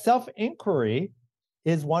self-inquiry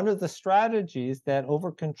is one of the strategies that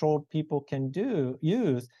over-controlled people can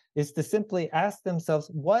use, is to simply ask themselves,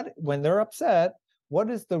 when they're upset, what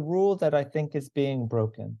is the rule that I think is being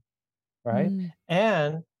broken, right?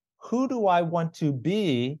 And who do I want to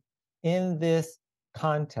be in this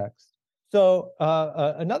context? So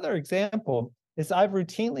another example is I've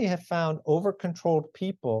routinely have found over-controlled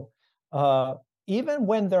people, even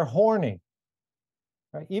when they're horny,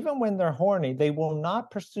 right? Even when they're horny, they will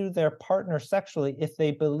not pursue their partner sexually if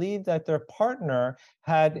they believe that their partner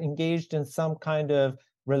had engaged in some kind of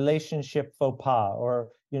relationship faux pas, or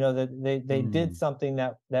that they did something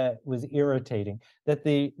that was irritating. That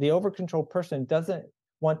the over-controlled person doesn't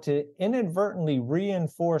want to inadvertently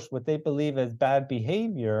reinforce what they believe as bad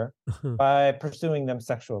behavior by pursuing them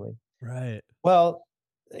sexually. Right. Well,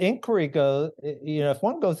 inquiry goes, if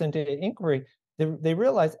one goes into inquiry, they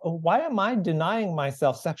realize, oh, why am I denying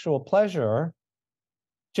myself sexual pleasure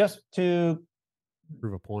just to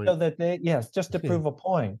prove a point? So that just to prove a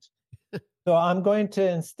point. So I'm going to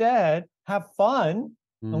instead have fun.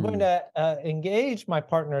 I'm going to engage my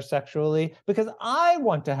partner sexually because I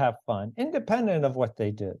want to have fun, independent of what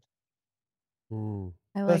they did.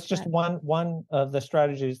 That's just one of the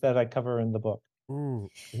strategies that I cover in the book.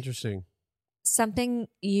 Interesting. Something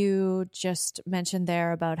you just mentioned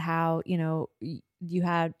there about how, you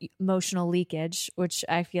had emotional leakage, which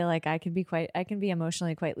I feel like I can be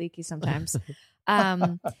emotionally quite leaky sometimes.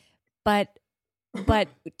 But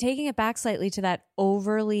taking it back slightly to that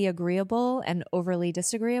overly agreeable and overly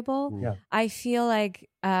disagreeable, I feel like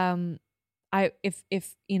if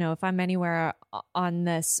I'm anywhere on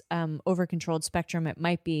this over-controlled spectrum, it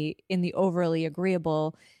might be in the overly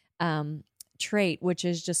agreeable trait, which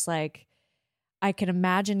is just like, I can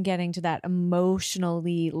imagine getting to that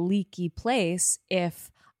emotionally leaky place if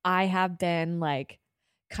I have been like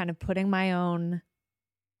kind of putting my own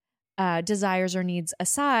desires or needs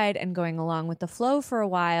aside and going along with the flow for a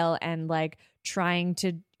while and like trying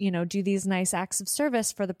to, do these nice acts of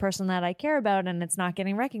service for the person that I care about, and it's not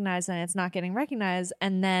getting recognized.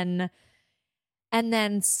 And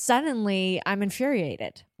then suddenly I'm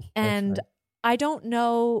infuriated. And right. I don't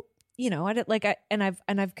know,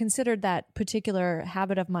 I've considered that particular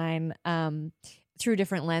habit of mine through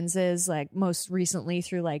different lenses, like most recently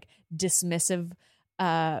through like dismissive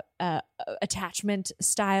attachment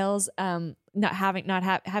styles, not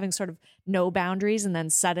having sort of no boundaries, and then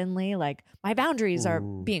suddenly like my boundaries are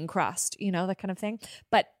being crossed, that kind of thing.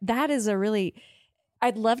 But that is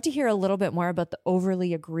I'd love to hear a little bit more about the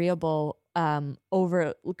overly agreeable,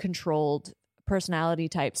 over controlled personality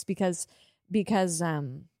types, because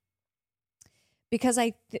the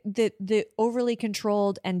overly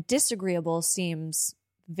controlled and disagreeable seems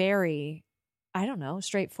very, I don't know,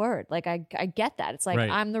 straightforward. Like I get that. It's like, right.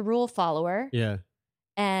 I'm the rule follower. Yeah.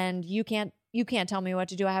 And you can't tell me what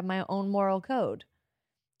to do. I have my own moral code.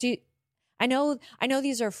 I know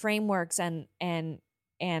these are frameworks and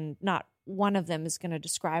not one of them is going to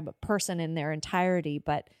describe a person in their entirety,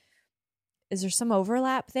 but is there some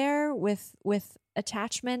overlap there with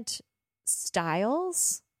attachment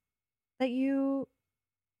styles that you?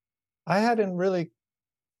 I hadn't really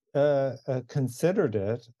considered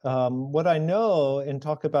it. What I know and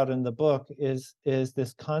talk about in the book is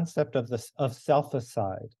this concept of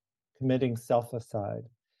self-aside, committing self-aside,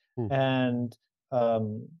 and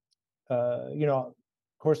of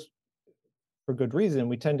course, for good reason,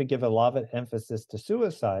 we tend to give a lot of emphasis to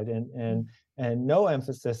suicide, and no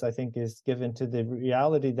emphasis, I think, is given to the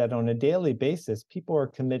reality that on a daily basis, people are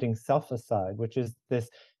committing self-aside, which is this,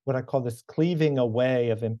 what I call this cleaving away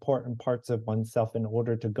of important parts of oneself in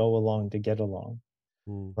order to go along, to get along,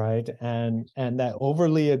 right? And that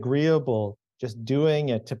overly agreeable, just doing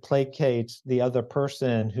it to placate the other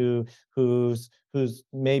person who's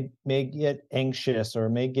may get anxious or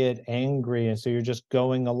may get angry, and so you're just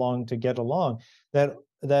going along to get along. That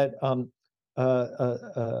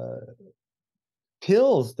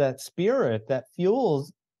kills that spirit that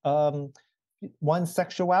fuels one's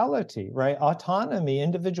sexuality, right? Autonomy,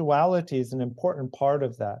 individuality is an important part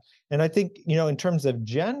of that. And I think, in terms of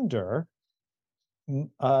gender,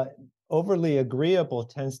 overly agreeable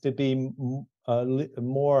tends to be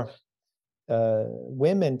more,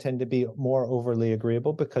 women tend to be more overly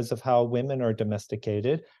agreeable because of how women are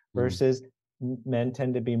domesticated, versus men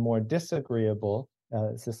tend to be more disagreeable.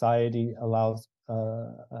 Society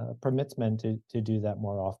permits men to do that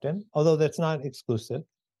more often, although that's not exclusive.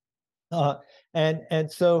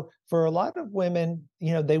 And so for a lot of women,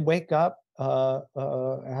 they wake up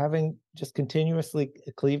having just continuously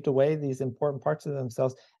cleaved away these important parts of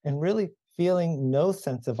themselves and really feeling no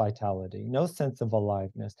sense of vitality, no sense of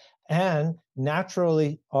aliveness, and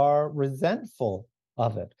naturally are resentful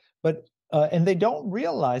of it. But and they don't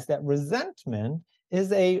realize that resentment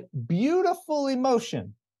is a beautiful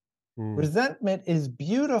emotion. Resentment is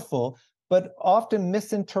beautiful, but often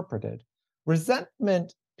misinterpreted.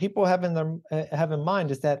 Resentment, people have in mind,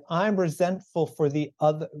 is that I'm resentful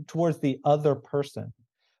towards the other person.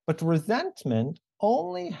 But resentment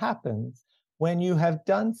only happens when you have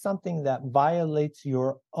done something that violates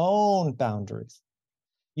your own boundaries.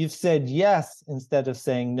 You've said yes instead of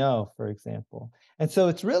saying no, for example. And so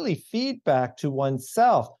it's really feedback to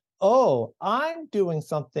oneself. Oh, I'm doing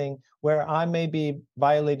something where I may be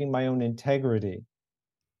violating my own integrity.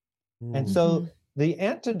 And so the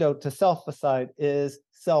antidote to selficide is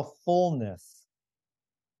self-fullness,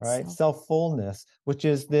 right? Self-fullness, which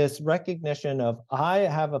is this recognition of I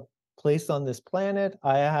have a place on this planet.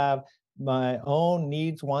 I have my own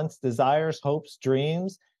needs, wants, desires, hopes,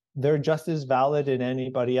 dreams. They're just as valid as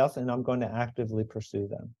anybody else, and I'm going to actively pursue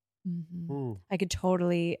them. Mm-hmm. I could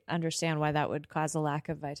totally understand why that would cause a lack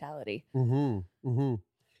of vitality. Mm-hmm. Mm-hmm.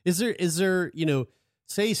 Is there,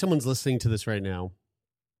 say someone's listening to this right now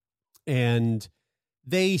and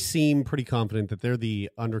they seem pretty confident that they're the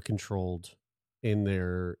under-controlled in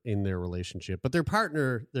their relationship, but their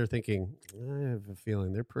partner, they're thinking, I have a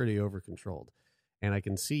feeling they're pretty over-controlled. And I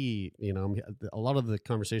can see, a lot of the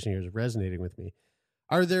conversation here is resonating with me.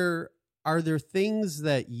 Are there things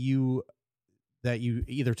that you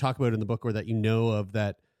either talk about in the book or that of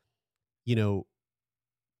that,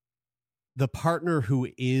 the partner who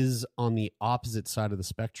is on the opposite side of the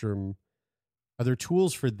spectrum, are there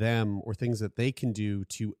tools for them or things that they can do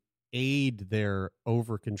to aid their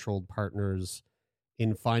over-controlled partners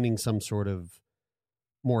in finding some sort of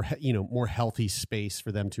more healthy space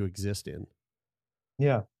for them to exist in?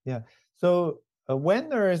 Yeah. So when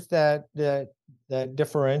there is that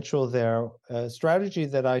differential there, a strategy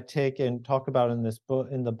that I take and talk about in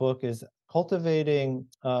the book is cultivating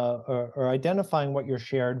or identifying what your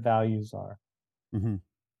shared values are. Mm-hmm.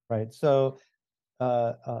 Right. So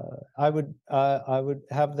I would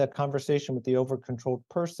have that conversation with the over-controlled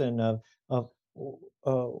person of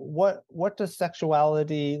what does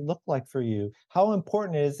sexuality look like for you? How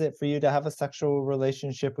important is it for you to have a sexual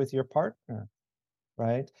relationship with your partner?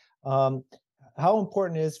 Right. How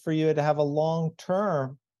important it is for you to have a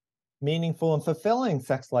long-term, meaningful and fulfilling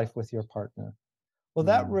sex life with your partner? Well,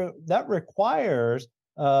 that requires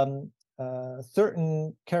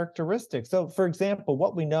certain characteristics. So, for example,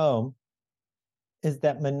 what we know is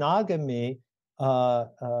that monogamy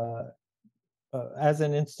as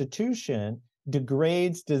an institution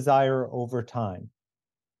degrades desire over time.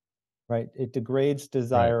 Right? It degrades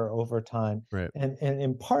desire over time. Right. And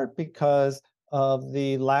in part because of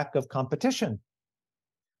the lack of competition.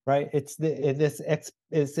 Right? It's this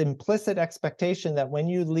implicit expectation that when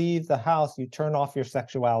you leave the house, you turn off your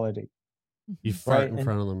sexuality. You fart in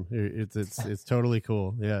front of them. It's totally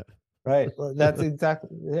cool. Yeah. Right. Well, that's exactly.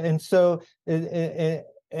 And so, and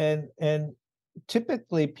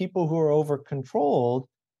typically people who are over controlled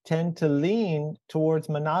tend to lean towards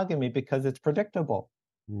monogamy because it's predictable.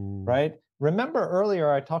 Right. Remember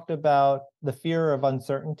earlier, I talked about the fear of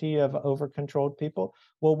uncertainty of over-controlled people.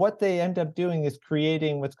 Well, what they end up doing is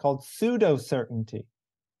creating what's called pseudo-certainty,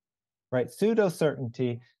 right?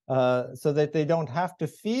 Pseudo-certainty, so that they don't have to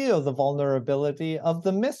feel the vulnerability of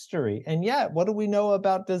the mystery. And yet, what do we know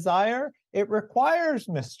about desire? It requires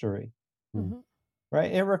mystery,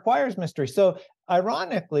 right? It requires mystery. So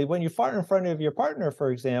ironically, when you fart in front of your partner, for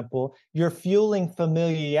example, you're fueling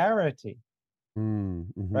familiarity.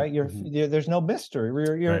 Mm-hmm, right, there's no mystery.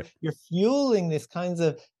 You're fueling this kinds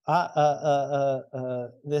of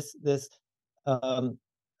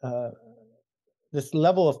this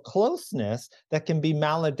level of closeness that can be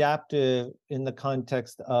maladaptive in the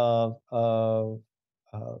context of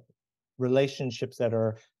relationships that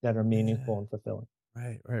are meaningful and fulfilling.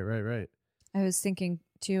 Right. I was thinking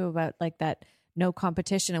too about like that no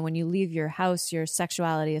competition, and when you leave your house, your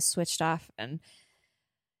sexuality is switched off, and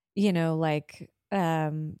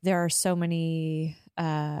there are so many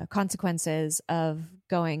consequences of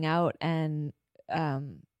going out and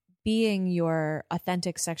being your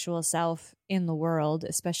authentic sexual self in the world,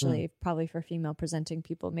 especially probably for female presenting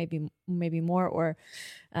people, maybe more, or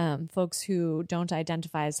folks who don't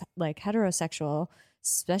identify as like heterosexual,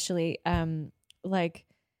 especially like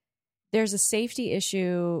there's a safety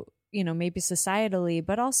issue, maybe societally,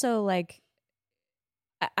 but also like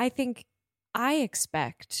I think I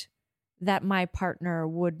expect that my partner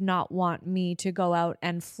would not want me to go out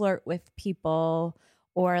and flirt with people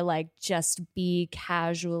or like just be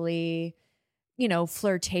casually,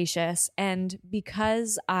 flirtatious. And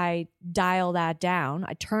because I dial that down,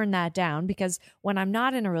 I turn that down, because when I'm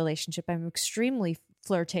not in a relationship, I'm extremely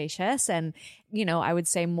flirtatious and, I would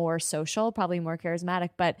say more social, probably more charismatic.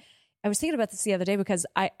 But I was thinking about this the other day because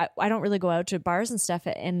I don't really go out to bars and stuff.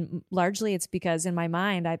 And largely it's because in my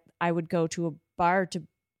mind, I would go to a bar to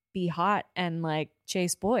be hot and like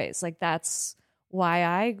chase boys. Like that's why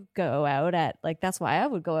I go out that's why I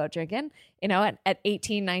would go out drinking, at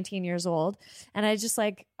 18, 19 years old. And I just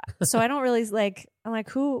like, so I don't really like, I'm like,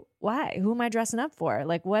 who am I dressing up for?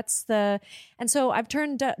 Like, and so I've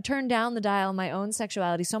turned down the dial on my own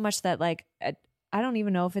sexuality so much that like, I don't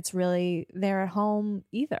even know if it's really there at home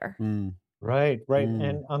either. Right.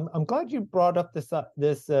 And I'm glad you brought up this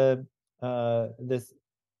this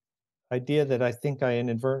idea that I think I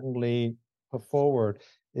inadvertently put forward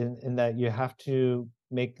in that you have to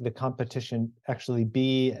make the competition actually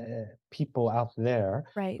be people out there,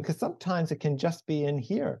 right? Because sometimes it can just be in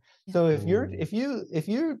here. Yeah. So if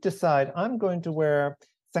you decide I'm going to wear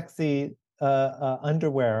sexy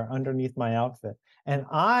underwear underneath my outfit, and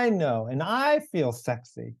I know and I feel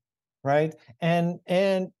sexy, right? And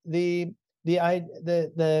the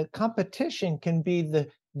competition can be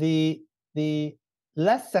the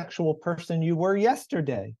less sexual person you were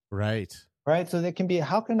yesterday, right? So they can be,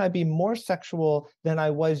 how can I be more sexual than I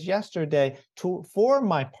was yesterday for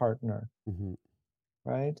my partner,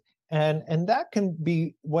 right? And that can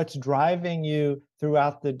be what's driving you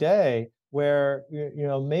throughout the day, where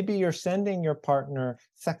maybe you're sending your partner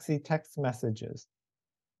sexy text messages,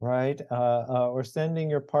 right? Or sending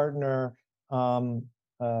your partner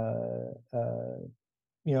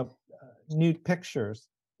nude pictures.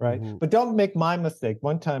 Right. But don't make my mistake.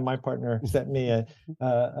 One time my partner sent me a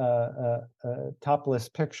topless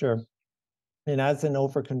picture. And as an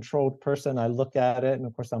over-controlled person, I look at it. And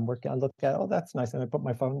of course, I'm working. I look at, oh, that's nice. And I put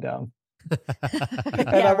my phone down. And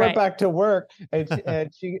I went back to work.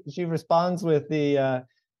 And she responds with the,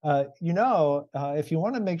 if you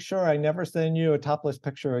want to make sure I never send you a topless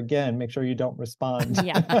picture again, make sure you don't respond.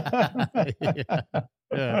 Yeah.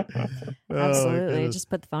 Absolutely. Just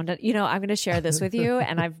put the phone down. I'm going to share this with you,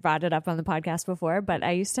 and I've brought it up on the podcast before, but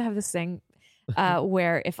I used to have this thing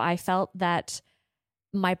where if I felt that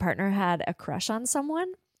my partner had a crush on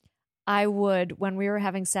someone, I would, when we were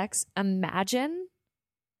having sex, imagine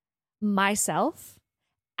myself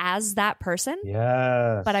as that person.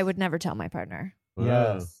 Yes. But I would never tell my partner.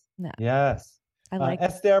 Yes. No. Yes. I like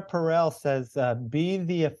Esther Perel says, be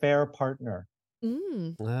the affair partner.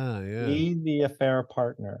 Yeah. Be the affair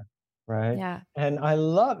partner, right? Yeah. And I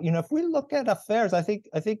love, if we look at affairs, I think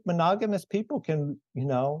monogamous people can,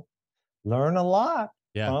 learn a lot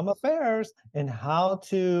from affairs and how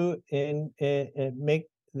to make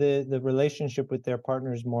the relationship with their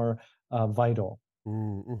partners more vital.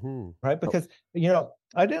 Right? Because,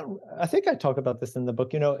 I think I talk about this in the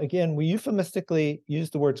book, again, we euphemistically use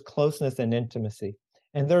the words closeness and intimacy.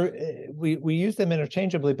 And we use them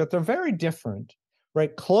interchangeably, but they're very different,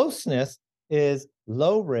 right? Closeness is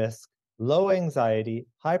low risk, low anxiety,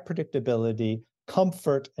 high predictability,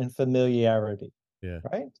 comfort, and familiarity,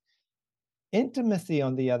 right? Intimacy,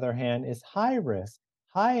 on the other hand, is high risk,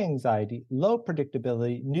 high anxiety, low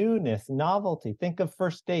predictability, newness, novelty. Think of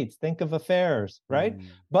first dates, think of affairs, right?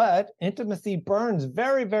 But intimacy burns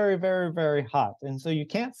very, very, very, very hot. And so you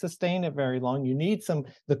can't sustain it very long. You need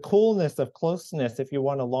the coolness of closeness if you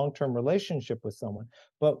want a long-term relationship with someone.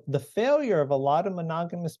 But the failure of a lot of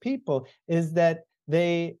monogamous people is that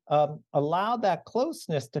they allow that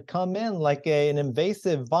closeness to come in like an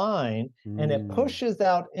invasive vine, and it pushes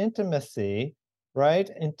out intimacy, right?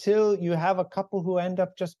 Until you have a couple who end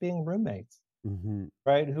up just being roommates,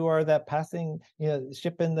 right? Who are that passing,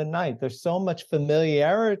 ship in the night. There's so much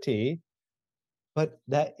familiarity, but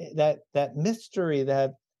that mystery,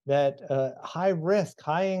 that high risk,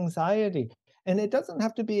 high anxiety. And it doesn't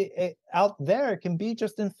have to be out there. It can be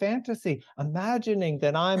just in fantasy, imagining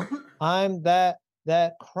that I'm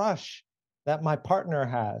that crush that my partner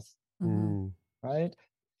has, right?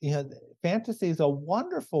 Fantasy is a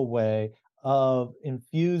wonderful way of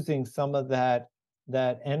infusing some of that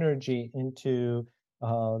energy into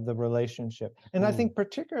the relationship. And I think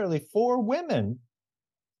particularly for women,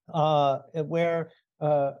 where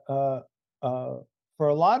for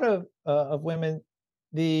a lot of women,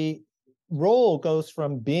 the role goes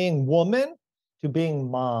from being woman to being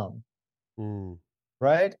mom,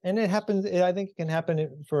 right? And it happens, I think it can happen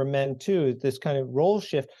for men too, this kind of role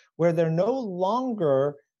shift where they're no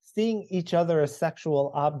longer seeing each other as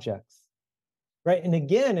sexual objects. Right. And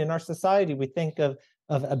again, in our society, we think of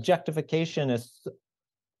objectification as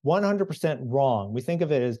 100% wrong. We think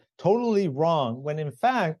of it as totally wrong, when in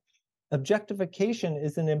fact, objectification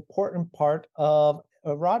is an important part of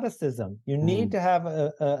eroticism. You need to have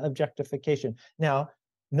a objectification. Now,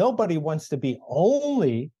 nobody wants to be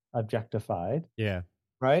only objectified. Yeah.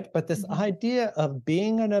 Right. But this idea of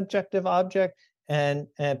being an objective object and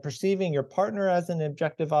perceiving your partner as an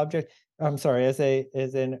objective object,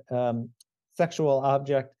 as an sexual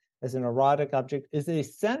object, as an erotic object, is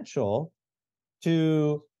essential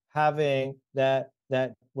to having that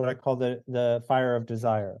what I call the fire of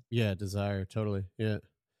desire. Yeah, desire, totally. Yeah.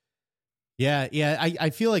 I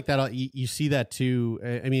feel like that you see that too.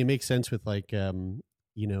 I mean, it makes sense with like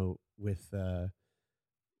with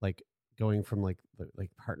like going from like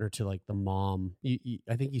partner to like the mom.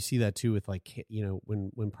 I think you see that too with like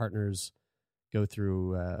when partners go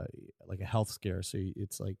through like a health scare. So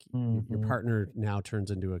it's like your partner now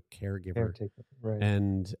turns into a caregiver, Caretaker, right.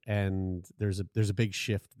 and there's a big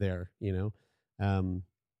shift there,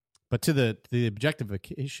 but to the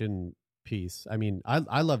objectification piece, I mean,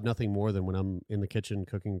 I love nothing more than when I'm in the kitchen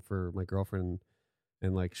cooking for my girlfriend,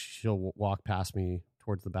 and like she'll walk past me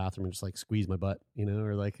towards the bathroom and just like squeeze my butt,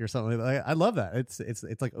 or something like that. I love that.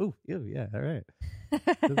 It's like, oh yeah, all right.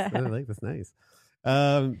 That's nice.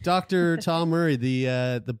 Dr. Tom Murray,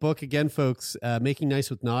 the book again, folks, Making Nice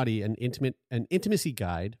with Naughty, an intimacy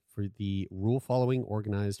guide for the rule following,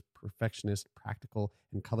 organized, perfectionist, practical,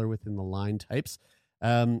 and color within the line types.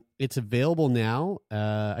 It's available now.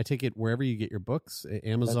 I take it wherever you get your books,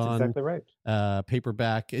 Amazon. That's exactly right.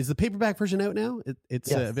 Paperback. Is the paperback version out now? It's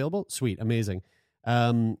yes. Available? Sweet. Amazing.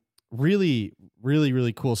 Really, really,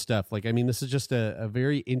 really cool stuff. Like, I mean, this is just a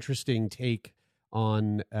very interesting take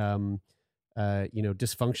on,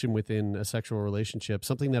 dysfunction within a sexual relationship,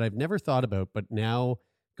 something that I've never thought about, but now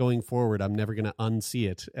going forward, I'm never going to unsee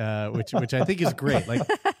it, which I think is great. Like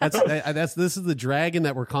this is the dragon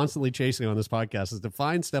that we're constantly chasing on this podcast, is to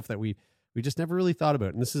find stuff that we just never really thought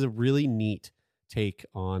about. And this is a really neat take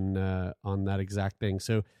on that exact thing.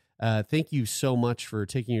 So thank you so much for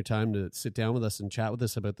taking your time to sit down with us and chat with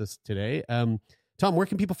us about this today. Tom, where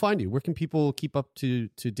can people find you? Where can people keep up to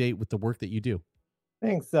date with the work that you do?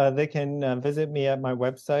 Thanks. They can visit me at my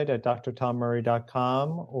website at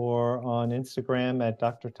drtommurray.com, or on Instagram at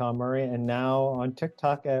Dr. Tom Murray, and now on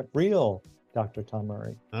TikTok at Real Dr. Tom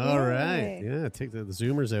Murray. All right. Yeah, take the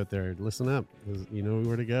Zoomers out there. Listen up. You know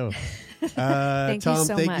where to go. Tom,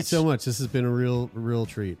 thank you so much. This has been a real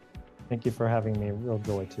treat. Thank you for having me. Real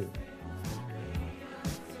joy, too.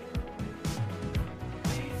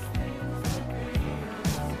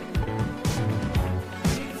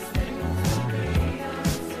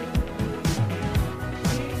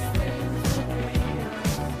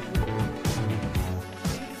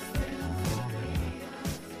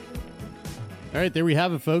 All right, there we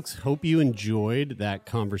have it, folks. Hope you enjoyed that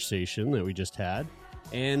conversation that we just had.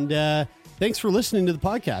 And thanks for listening to the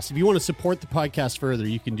podcast. If you want to support the podcast further,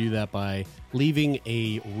 you can do that by leaving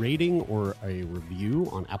a rating or a review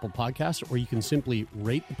on Apple Podcasts, or you can simply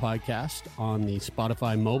rate the podcast on the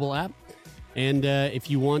Spotify mobile app. And if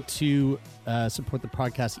you want to support the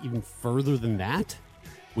podcast even further than that,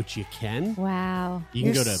 which you can. Wow.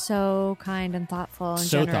 You're so kind and thoughtful and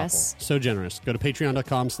generous. So generous. Go to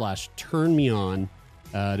patreon.com/turnmeon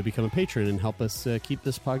to become a patron and help us keep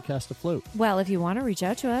this podcast afloat. Well, if you want to reach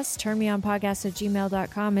out to us,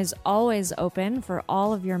 turnmeonpodcast@gmail.com is always open for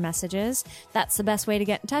all of your messages. That's the best way to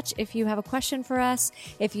get in touch. If you have a question for us,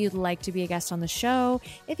 if you'd like to be a guest on the show,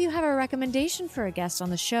 if you have a recommendation for a guest on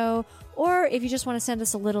the show, or if you just want to send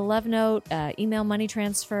us a little love note, email, money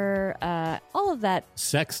transfer, all of that.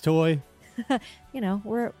 Sex toy.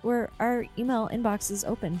 We're our email inbox is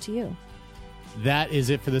open to you. That is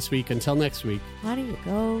it for this week. Until next week. How do you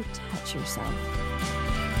go touch yourself?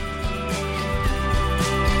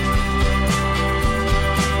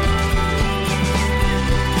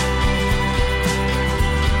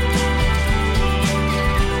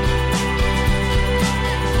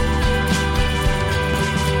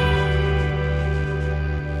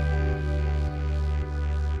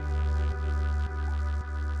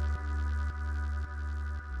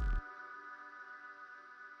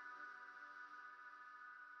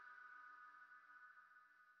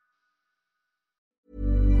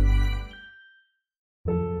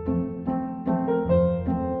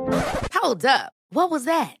 Hold up. What was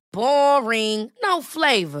that? Boring. No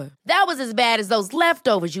flavor. That was as bad as those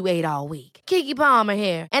leftovers you ate all week. Keke Palmer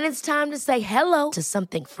here. And it's time to say hello to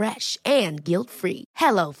something fresh and guilt-free.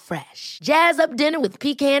 Hello Fresh. Jazz up dinner with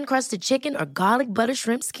pecan-crusted chicken or garlic butter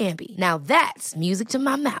shrimp scampi. Now that's music to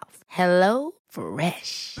my mouth. Hello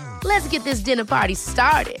Fresh. Let's get this dinner party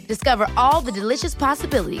started. Discover all the delicious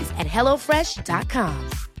possibilities at HelloFresh.com.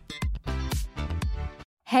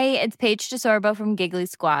 Hey, it's Paige DeSorbo from Giggly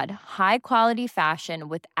Squad. High quality fashion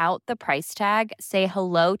without the price tag. Say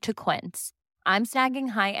hello to Quince. I'm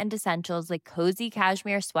snagging high-end essentials like cozy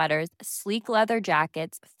cashmere sweaters, sleek leather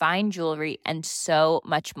jackets, fine jewelry, and so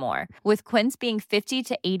much more. With Quince being 50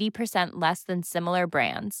 to 80% less than similar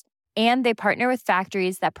brands. And they partner with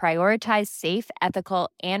factories that prioritize safe, ethical,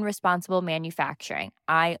 and responsible manufacturing.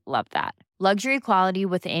 I love that. Luxury quality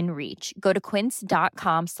within reach. Go to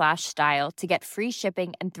quince.com/style to get free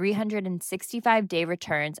shipping and 365-day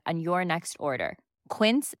returns on your next order.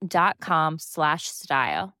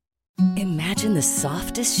 Quince.com/style. Imagine the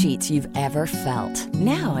softest sheets you've ever felt.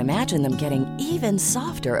 Now imagine them getting even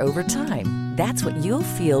softer over time. That's what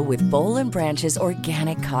you'll feel with Boll & Branch's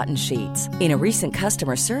organic cotton sheets. In a recent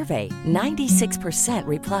customer survey, 96%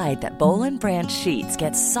 replied that Boll & Branch sheets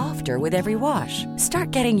get softer with every wash.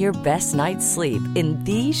 Start getting your best night's sleep in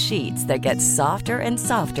these sheets that get softer and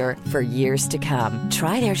softer for years to come.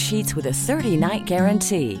 Try their sheets with a 30-night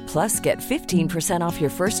guarantee. Plus, get 15% off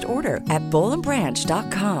your first order at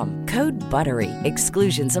BollandBranch.com. Code BUTTERY.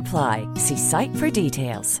 Exclusions apply. See site for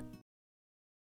details.